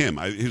not really him.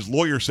 His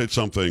lawyer said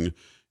something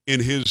in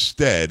his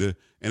stead,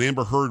 and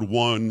Amber Heard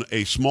won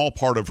a small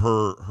part of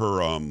her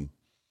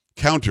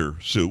counter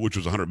suit, which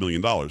was $100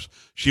 million.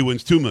 She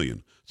wins $2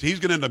 million. So he's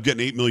going to end up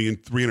getting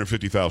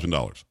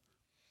 $8,350,000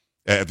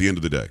 at the end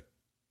of the day.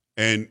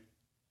 And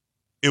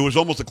it was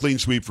almost a clean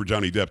sweep for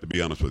Johnny Depp, to be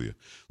honest with you.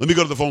 Let me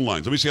go to the phone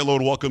lines. Let me say hello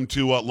and welcome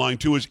to line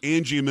 2 is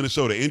Angie in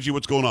Minnesota. Angie,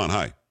 what's going on?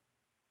 Hi.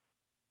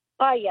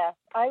 Yes.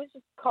 I was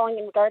just calling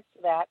in regards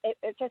to that.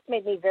 It just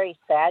made me very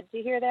sad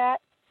to hear that.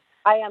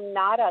 I am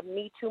not a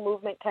Me Too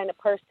movement kind of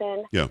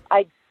person. Yeah.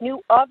 I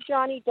knew of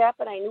Johnny Depp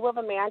and I knew of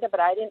Amanda,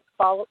 but I didn't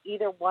follow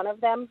either one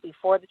of them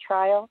before the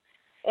trial.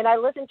 And I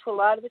listened to a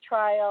lot of the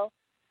trial,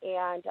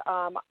 and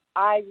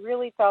I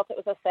really felt it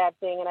was a sad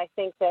thing. And I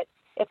think that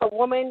if a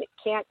woman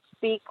can't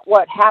speak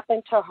what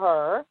happened to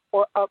her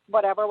or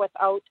whatever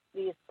without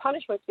these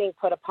punishments being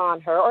put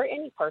upon her, or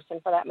any person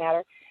for that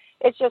matter,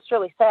 it's just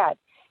really sad.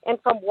 And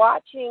from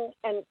watching,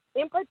 and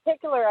in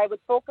particular, I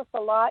would focus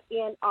a lot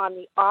in on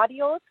the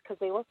audios because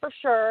they were for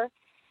sure,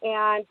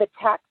 and the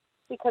text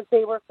because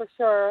they were for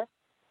sure,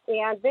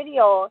 and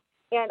video.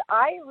 And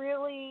I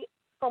really,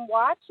 from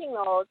watching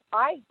those,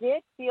 I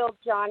did feel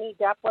Johnny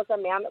Depp was a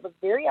man that was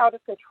very out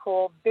of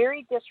control,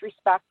 very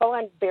disrespectful,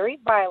 and very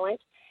violent.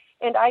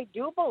 And I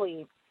do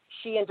believe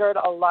she endured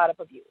a lot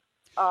of abuse.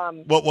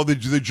 Well, the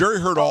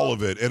jury heard all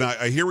of it, and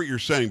I hear what you're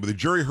saying, but the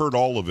jury heard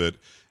all of it.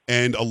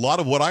 And a lot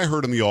of what I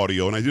heard in the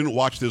audio, and I didn't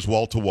watch this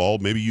wall to wall,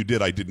 maybe you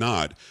did, I did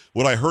not.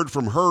 What I heard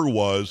from her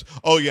was,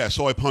 oh yeah,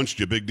 so I punched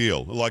you, big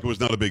deal. Like it was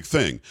not a big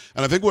thing.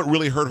 And I think what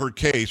really hurt her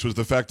case was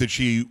the fact that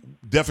she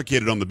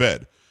defecated on the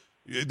bed.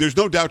 There's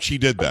no doubt she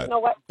did that. You know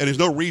what? And there's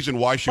no reason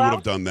why she would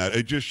have done that.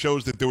 It just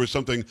shows that there was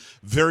something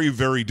very,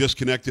 very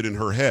disconnected in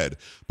her head.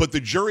 But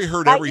the jury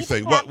heard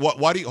everything.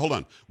 Why do you, hold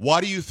on.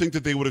 Why do you think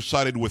that they would have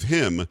sided with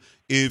him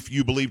if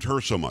you believed her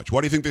so much?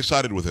 Why do you think they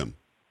sided with him?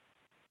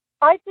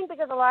 I think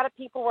because a lot of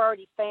people were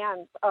already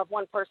fans of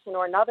one person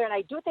or another, and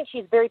I do think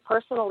she's very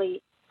personally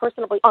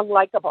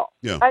unlikable.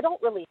 Yeah. I don't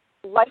really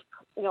like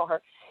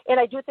her, and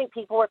I do think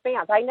people were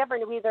fans. I never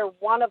knew either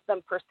one of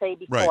them per se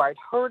before. Right. I'd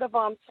heard of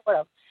them, sort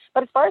of.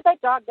 But as far as that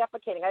dog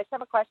defecating, I just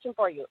have a question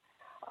for you,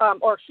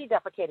 or she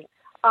defecating.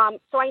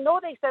 So I know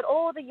they said,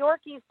 oh, the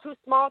Yorkie's too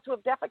small to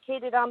have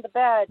defecated on the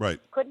bed. Right.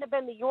 Couldn't have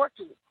been the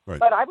Yorkie. Right.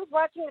 But I was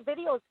watching the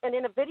videos, and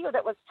in a video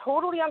that was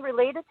totally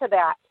unrelated to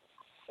that,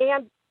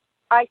 and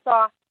I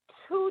saw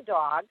 2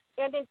 dogs,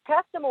 and in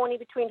testimony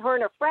between her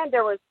and her friend,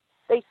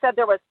 they said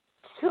there was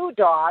 2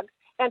 dogs,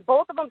 and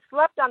both of them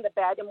slept on the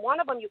bed, and one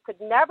of them you could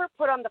never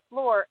put on the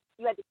floor.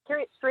 You had to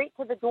carry it straight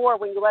to the door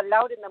when you let it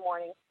out in the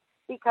morning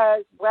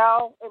because,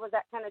 well, it was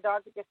that kind of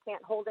dog that just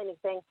can't hold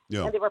anything,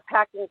 and they were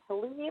packing to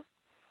leave.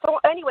 So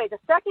anyway, the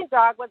second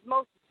dog was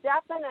most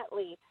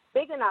definitely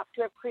big enough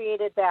to have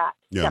created that.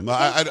 Yeah,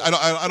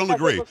 I don't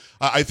agree.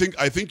 I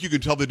think you can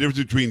tell the difference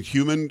between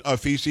human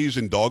feces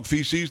and dog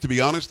feces. To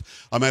be honest,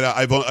 I mean,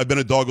 I've been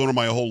a dog owner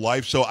my whole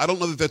life, so I don't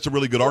know that that's a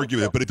really good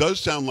argument. But it does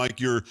sound like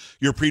you're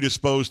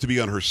predisposed to be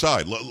on her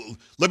side.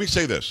 Let me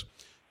say this: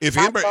 if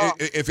Amber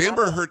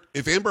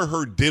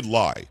Heard did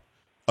lie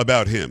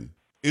about him,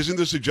 isn't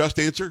this a just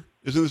answer?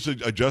 Isn't this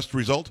a just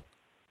result?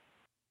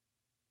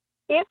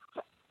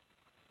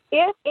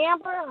 If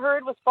Amber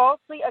Heard was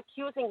falsely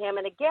accusing him,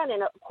 and again,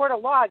 in a court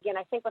of law, again,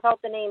 I think without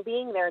the name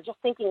being there, just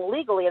thinking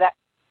legally,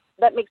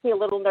 that makes me a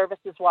little nervous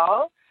as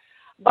well.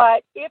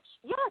 But if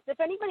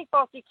anybody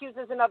falsely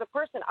accuses another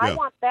person, I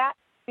want that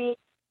to be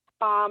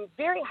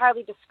very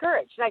highly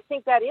discouraged. And I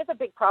think that is a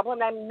big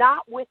problem. I'm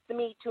not with the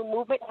Me Too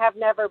movement, have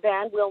never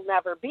been, will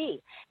never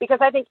be, because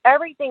I think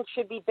everything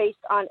should be based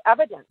on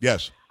evidence.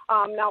 Yes.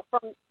 Now,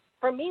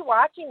 from me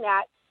watching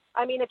that,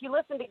 I mean, if you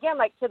listened again,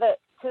 like to the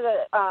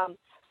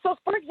so,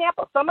 for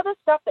example, some of the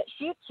stuff that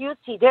she accused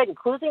he did,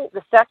 including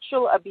the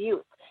sexual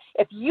abuse,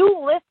 if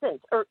you listened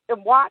or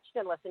watched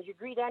and listened,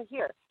 you'd read and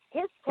hear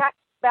his text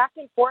back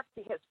and forth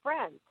to his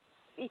friends.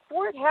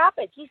 Before it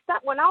happened, he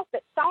sent one out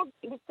that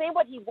he was saying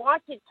what he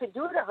wanted to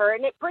do to her,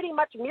 and it pretty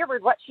much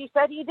mirrored what she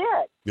said he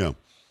did. Yeah.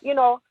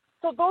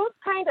 So those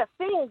kind of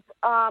things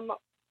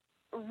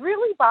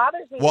really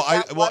bothers me.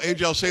 Well,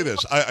 Angie, I'll say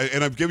this,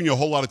 and I've given you a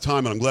whole lot of time,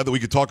 and I'm glad that we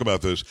could talk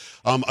about this.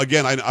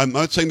 Again, I'm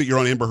not saying that you're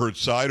on Amber Heard's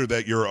side or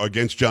that you're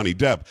against Johnny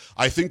Depp.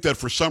 I think that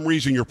for some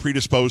reason you're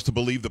predisposed to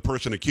believe the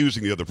person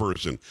accusing the other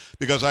person,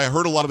 because I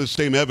heard a lot of the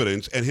same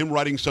evidence, and him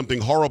writing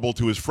something horrible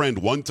to his friend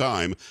one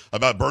time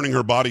about burning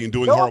her body and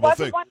doing horrible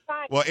things.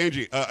 Well,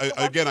 Angie,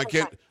 again, I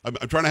can't. I'm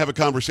trying to have a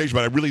conversation,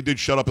 but I really did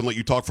shut up and let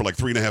you talk for like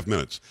 3.5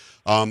 minutes.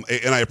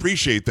 And I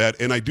appreciate that.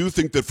 And I do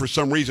think that for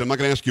some reason, I'm not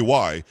going to ask you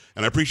why,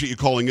 and I appreciate you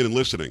calling in and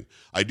listening.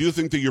 I do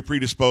think that you're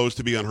predisposed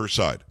to be on her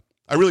side.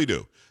 I really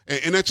do.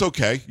 And that's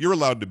okay. You're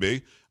allowed to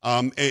be.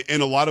 And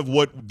a lot of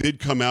what did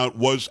come out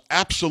was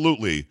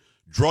absolutely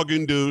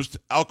drug-induced,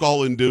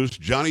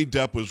 alcohol-induced. Johnny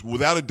Depp was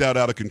without a doubt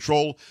out of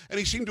control, and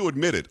he seemed to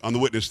admit it on the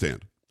witness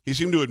stand. He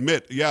seemed to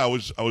admit, I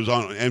was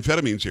on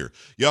amphetamines here.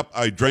 Yep,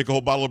 I drank a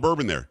whole bottle of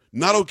bourbon there.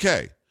 Not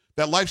okay.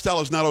 That lifestyle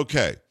is not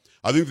okay.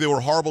 I think they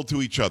were horrible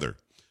to each other.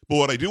 But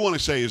what I do want to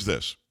say is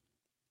this.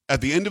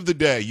 At the end of the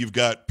day, you've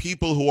got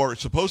people who are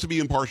supposed to be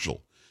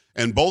impartial,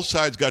 and both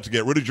sides got to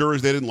get rid of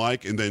jurors they didn't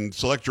like and then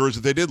select jurors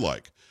that they did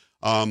like,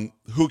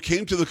 who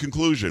came to the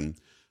conclusion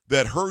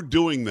that her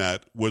doing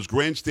that was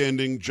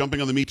grandstanding, jumping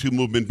on the Me Too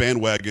movement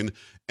bandwagon,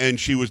 and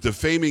she was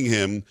defaming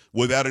him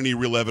without any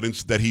real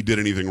evidence that he did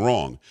anything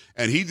wrong.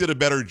 And he did a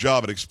better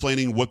job at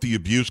explaining what the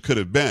abuse could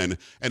have been,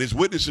 and his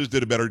witnesses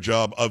did a better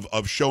job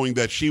of showing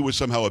that she was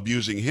somehow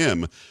abusing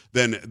him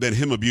than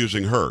him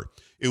abusing her.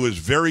 It was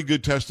very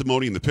good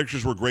testimony, and the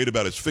pictures were great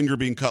about his finger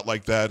being cut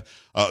like that,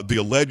 the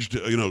alleged,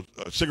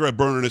 cigarette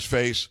burn in his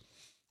face.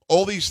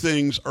 All these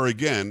things are,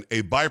 again,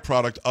 a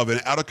byproduct of an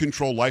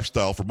out-of-control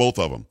lifestyle for both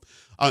of them.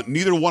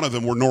 Neither one of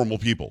them were normal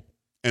people,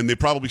 and they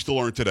probably still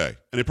aren't today,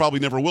 and they probably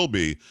never will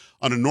be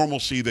on a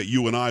normalcy that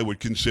you and I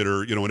would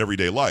consider, in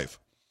everyday life.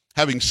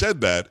 Having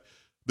said that,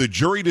 the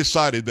jury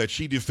decided that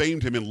she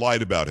defamed him and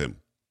lied about him.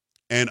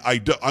 And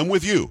I'm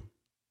with you.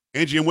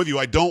 Angie, I'm with you.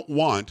 I don't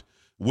want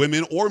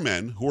women or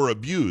men who are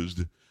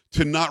abused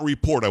to not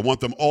report. I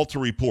want them all to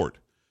report.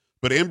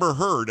 But Amber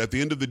Heard, at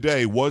the end of the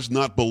day, was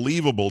not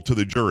believable to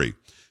the jury.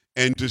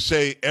 And to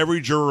say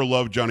every juror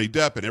loved Johnny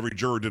Depp and every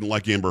juror didn't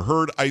like Amber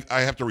Heard, I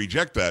have to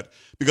reject that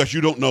because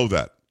you don't know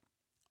that.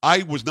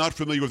 I was not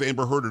familiar with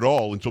Amber Heard at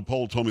all until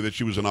Paul told me that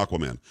she was an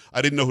Aquaman.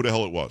 I didn't know who the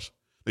hell it was.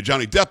 The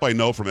Johnny Depp I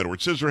know from Edward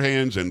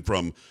Scissorhands and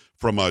from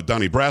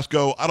Donnie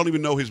Brasco. I don't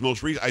even know his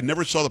most recent. I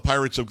never saw the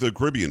Pirates of the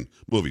Caribbean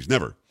movies,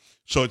 never.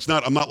 So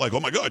I'm not like, oh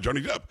my God,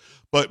 Johnny Depp.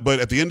 But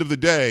at the end of the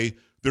day,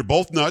 they're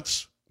both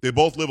nuts. They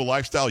both live a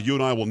lifestyle you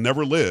and I will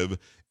never live.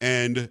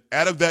 And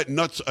out of that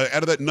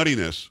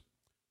nuttiness,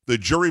 the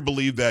jury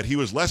believed that he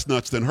was less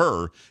nuts than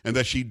her and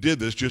that she did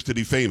this just to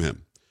defame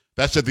him.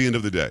 That's at the end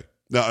of the day.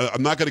 Now,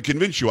 I'm not going to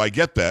convince you. I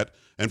get that.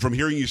 And from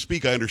hearing you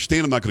speak, I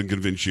understand I'm not going to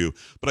convince you.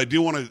 But I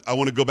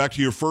want to go back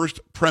to your first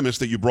premise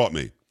that you brought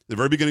me, the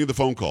very beginning of the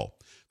phone call,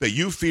 that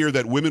you fear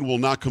that women will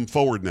not come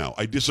forward now.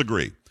 I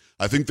disagree.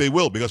 I think they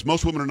will because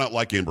most women are not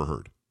like Amber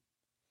Heard.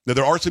 Now,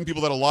 there are some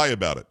people that'll lie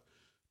about it.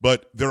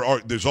 But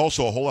there's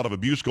also a whole lot of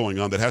abuse going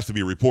on that has to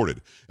be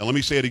reported. And let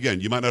me say it again.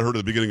 You might not have heard at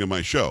the beginning of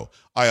my show.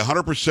 I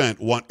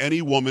 100% want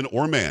any woman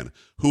or man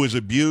who is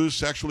abused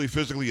sexually,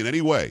 physically, in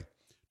any way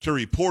to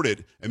report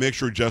it and make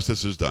sure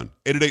justice is done.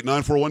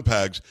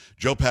 888-941-PAGS,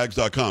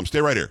 joepags.com. Stay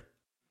right here.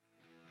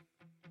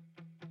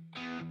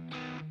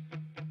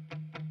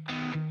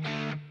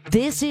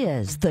 This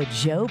is the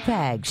Joe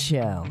Pags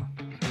Show.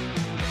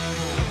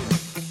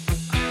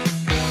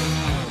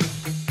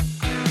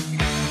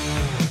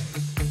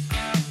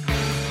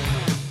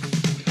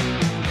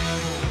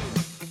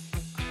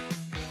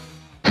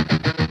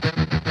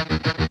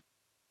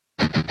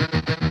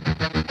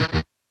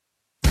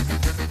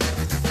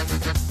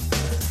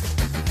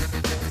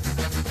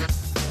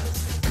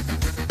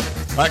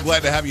 I'm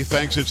glad to have you.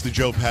 Thanks. It's the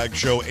Joe Pags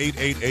Show.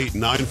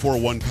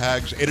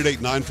 888-941-PAGS,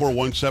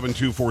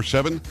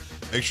 888-941-7247.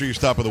 Make sure you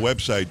stop at the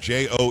website,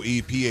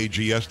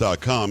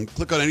 joepags.com.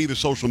 Click on any of the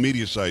social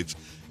media sites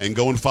and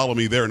go and follow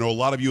me there. I know a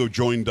lot of you have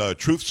joined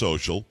Truth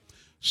Social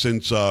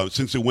since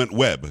it went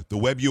web. The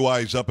web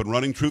UI is up and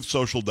running,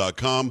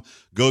 truthsocial.com.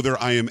 Go there.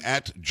 I am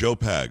at Joe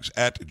Pags,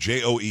 at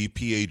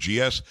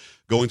JOEPAGS.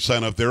 Go and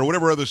sign up there, or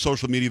whatever other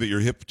social media that you're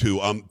hip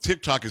to.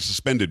 TikTok has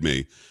suspended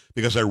me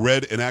because I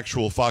read an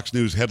actual Fox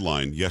News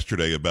headline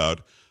yesterday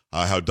about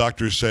how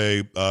doctors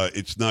say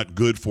it's not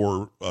good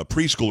for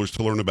preschoolers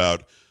to learn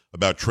about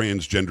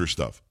transgender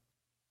stuff.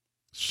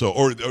 So,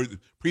 or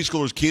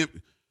preschoolers can't,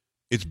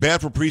 it's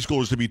bad for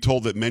preschoolers to be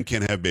told that men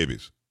can't have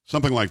babies.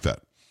 Something like that.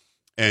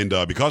 And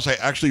because I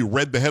actually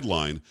read the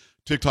headline,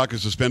 TikTok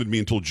has suspended me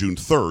until June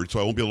 3rd, so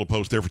I won't be able to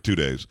post there for 2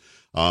 days.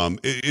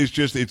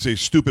 It's a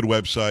stupid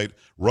website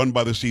run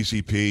by the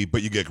CCP,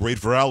 but you get great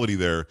virality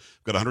there.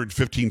 Got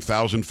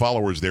 115,000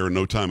 followers there in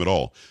no time at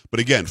all. But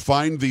again,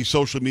 find the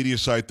social media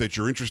site that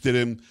you're interested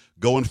in.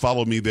 Go and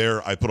follow me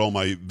there. I put all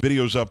my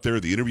videos up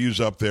there, the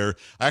interviews up there.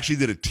 I actually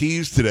did a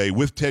tease today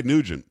with Ted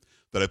Nugent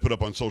that I put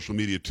up on social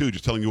media too,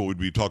 just telling you what we'd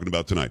be talking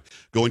about tonight.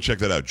 Go and check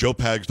that out,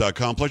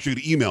 joepags.com. Plus, you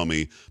can email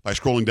me by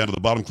scrolling down to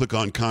the bottom, click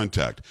on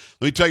Contact.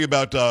 Let me tell you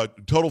about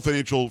Total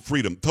Financial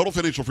Freedom. Total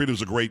Financial Freedom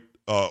is a great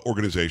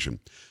organization.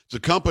 It's a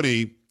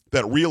company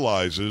that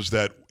realizes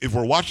that if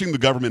we're watching the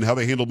government, how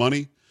they handle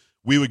money,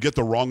 we would get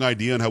the wrong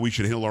idea on how we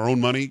should handle our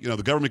own money. You know,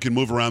 the government can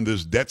move around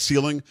this debt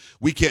ceiling.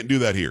 We can't do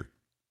that here.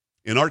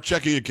 In our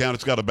checking account,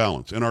 it's got a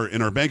balance. In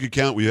our bank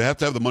account, we have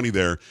to have the money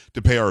there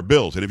to pay our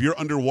bills. And if you're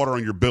underwater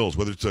on your bills,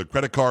 whether it's a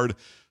credit card,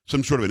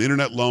 some sort of an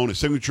internet loan, a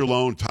signature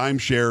loan,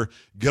 timeshare,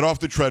 get off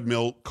the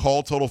treadmill,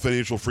 call Total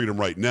Financial Freedom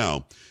right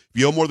now. If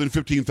you owe more than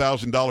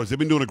 $15,000, they've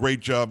been doing a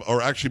great job,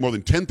 or actually more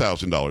than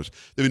 $10,000.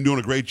 They've been doing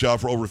a great job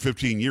for over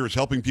 15 years,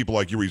 helping people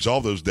like you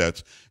resolve those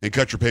debts and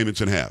cut your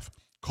payments in half.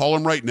 Call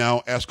them right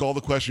now. Ask all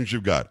the questions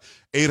you've got.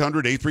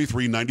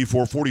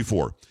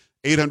 800-833-9444.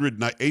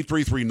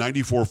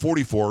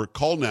 800-833-9444.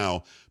 Call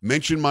now.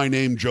 Mention my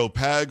name, Joe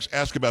Pags.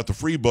 Ask about the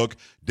free book,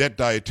 Debt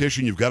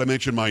Dietitian. You've got to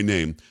mention my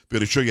name. They're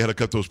going to show you how to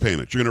cut those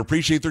payments. You're going to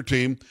appreciate their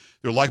team.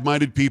 They're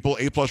like-minded people.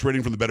 A-plus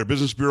rating from the Better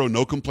Business Bureau.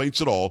 No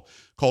complaints at all.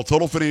 Call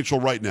Total Financial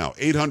right now.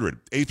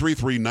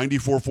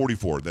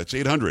 800-833-9444. That's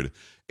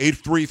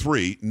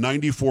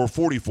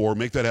 800-833-9444.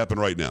 Make that happen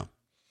right now.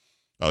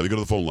 They go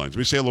to the phone lines. Let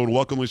me say hello and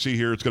welcome. Let's see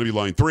here. It's going to be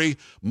line 3.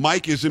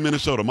 Mike is in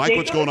Minnesota. Mike,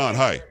 what's going on?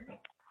 Hi.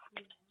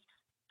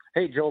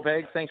 Hey, Joe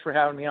Beggs, thanks for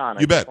having me on.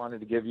 You bet. I just wanted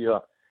to give you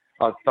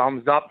a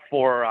thumbs up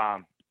for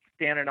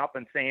standing up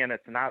and saying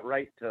it's not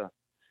right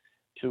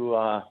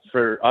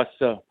for us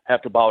to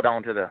have to bow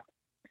down to the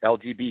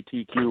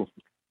LGBTQ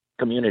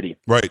community.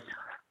 Right.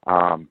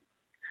 I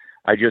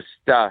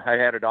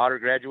had a daughter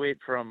graduate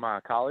from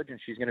college, and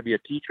she's going to be a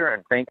teacher,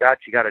 and thank God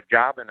she got a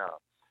job in a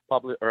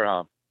public or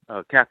a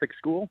Catholic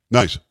school.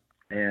 Nice.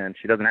 And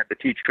she doesn't have to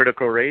teach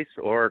critical race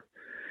or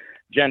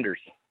genders.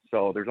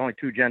 So there's only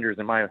 2 genders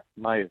in my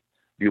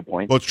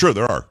viewpoint. Well, it's true.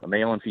 There are. A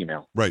male and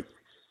female. Right.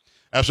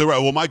 Absolutely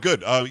right. Well, my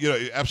good.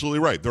 Absolutely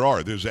right. There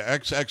are. There's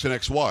XX and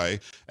XY.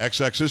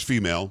 XX is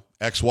female.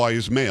 XY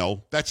is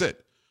male. That's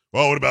it.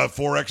 Well, what about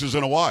 4 X's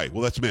and a Y?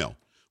 Well, that's male.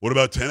 What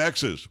about 10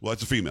 X's? Well,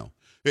 that's a female.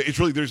 It's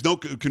really, there's no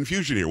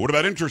confusion here. What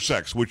about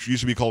intersex, which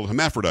used to be called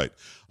hermaphrodite?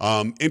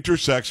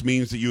 Intersex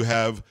means that you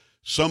have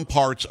some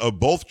parts of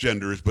both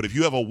genders, but if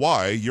you have a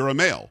Y, you're a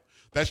male.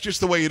 That's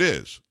just the way it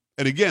is.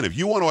 And again, if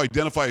you want to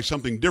identify as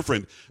something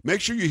different, make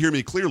sure you hear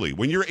me clearly.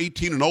 When you're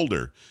 18 and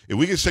older, if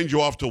we can send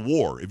you off to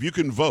war, if you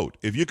can vote,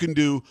 if you can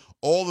do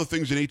all the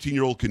things an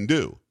 18-year-old can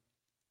do,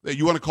 that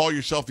you want to call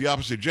yourself the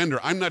opposite gender,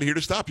 I'm not here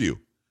to stop you.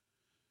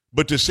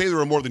 But to say there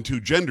are more than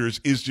 2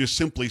 genders is just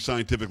simply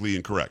scientifically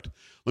incorrect.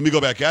 Let me go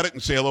back at it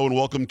and say hello and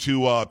welcome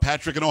to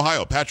Patrick in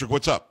Ohio. Patrick,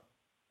 what's up?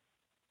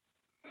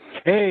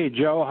 Hey,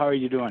 Joe. How are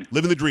you doing?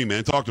 Living the dream,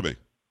 man. Talk to me.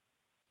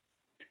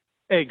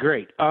 Hey,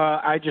 great.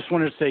 I just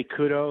wanted to say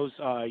kudos.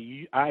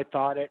 I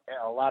thought it.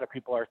 A lot of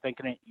people are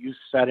thinking it. You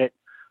said it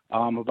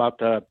about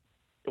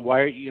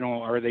why,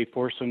 are they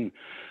forcing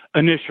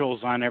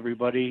initials on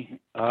everybody?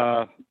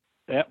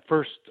 That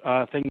first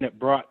thing that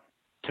brought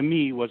to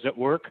me was at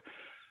work.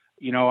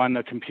 On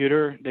the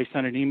computer, they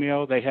sent an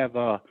email. They have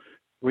a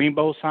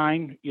rainbow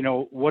sign.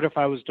 What if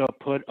I was to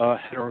put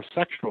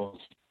heterosexuals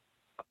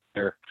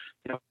there?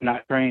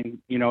 Not trying,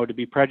 to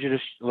be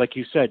prejudiced. Like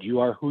you said, you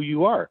are who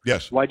you are.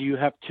 Yes. Why do you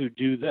have to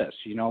do this?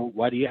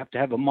 Why do you have to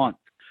have a month?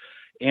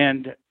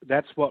 And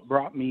that's what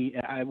brought me.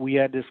 We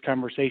had this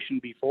conversation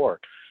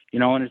before,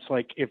 and it's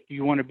like, if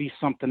you want to be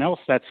something else,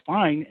 that's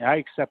fine. I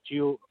accept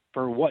you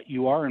for what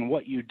you are and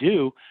what you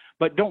do,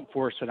 but don't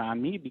force it on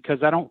me,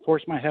 because I don't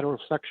force my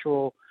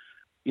heterosexual,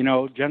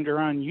 gender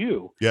on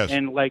you. Yes.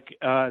 And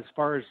as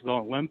far as the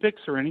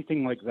Olympics or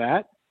anything like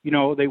that,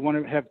 they want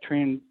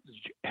to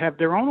have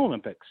their own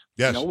Olympics.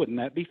 Yes. Wouldn't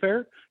that be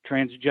fair?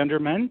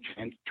 Transgender men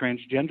and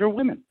transgender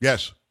women.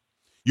 Yes.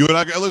 You and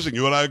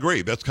I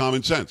agree. That's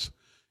common sense.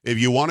 If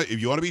you want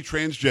to be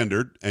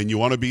transgendered and you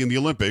want to be in the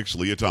Olympics,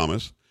 Leah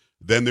Thomas,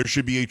 then there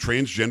should be a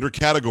transgender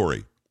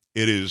category.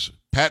 It is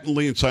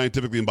patently and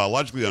scientifically and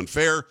biologically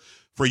unfair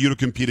for you to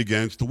compete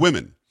against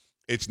women.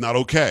 It's not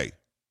okay.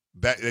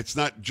 It's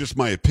not just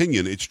my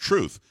opinion, it's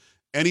truth.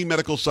 Any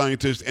medical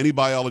scientist, any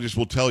biologist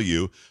will tell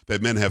you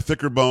that men have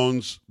thicker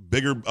bones,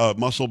 bigger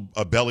muscle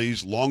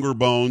bellies, longer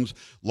bones,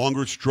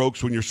 longer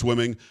strokes when you're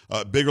swimming,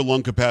 bigger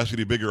lung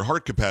capacity, bigger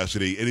heart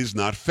capacity. It is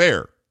not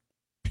fair.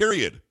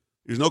 Period.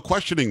 There's no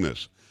questioning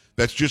this.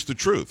 That's just the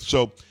truth.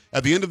 So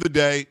at the end of the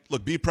day,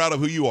 look, be proud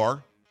of who you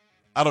are.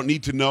 I don't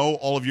need to know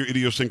all of your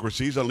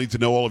idiosyncrasies. I don't need to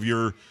know all of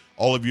your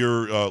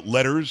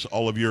letters,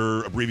 all of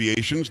your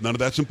abbreviations. None of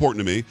that's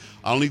important to me.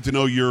 I don't need to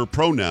know your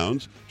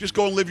pronouns. Just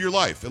go and live your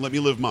life and let me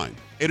live mine.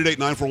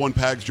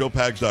 888-941-PAGS,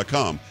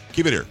 joepags.com.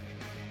 Keep it here.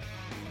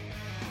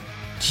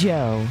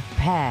 Joe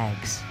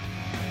Pags.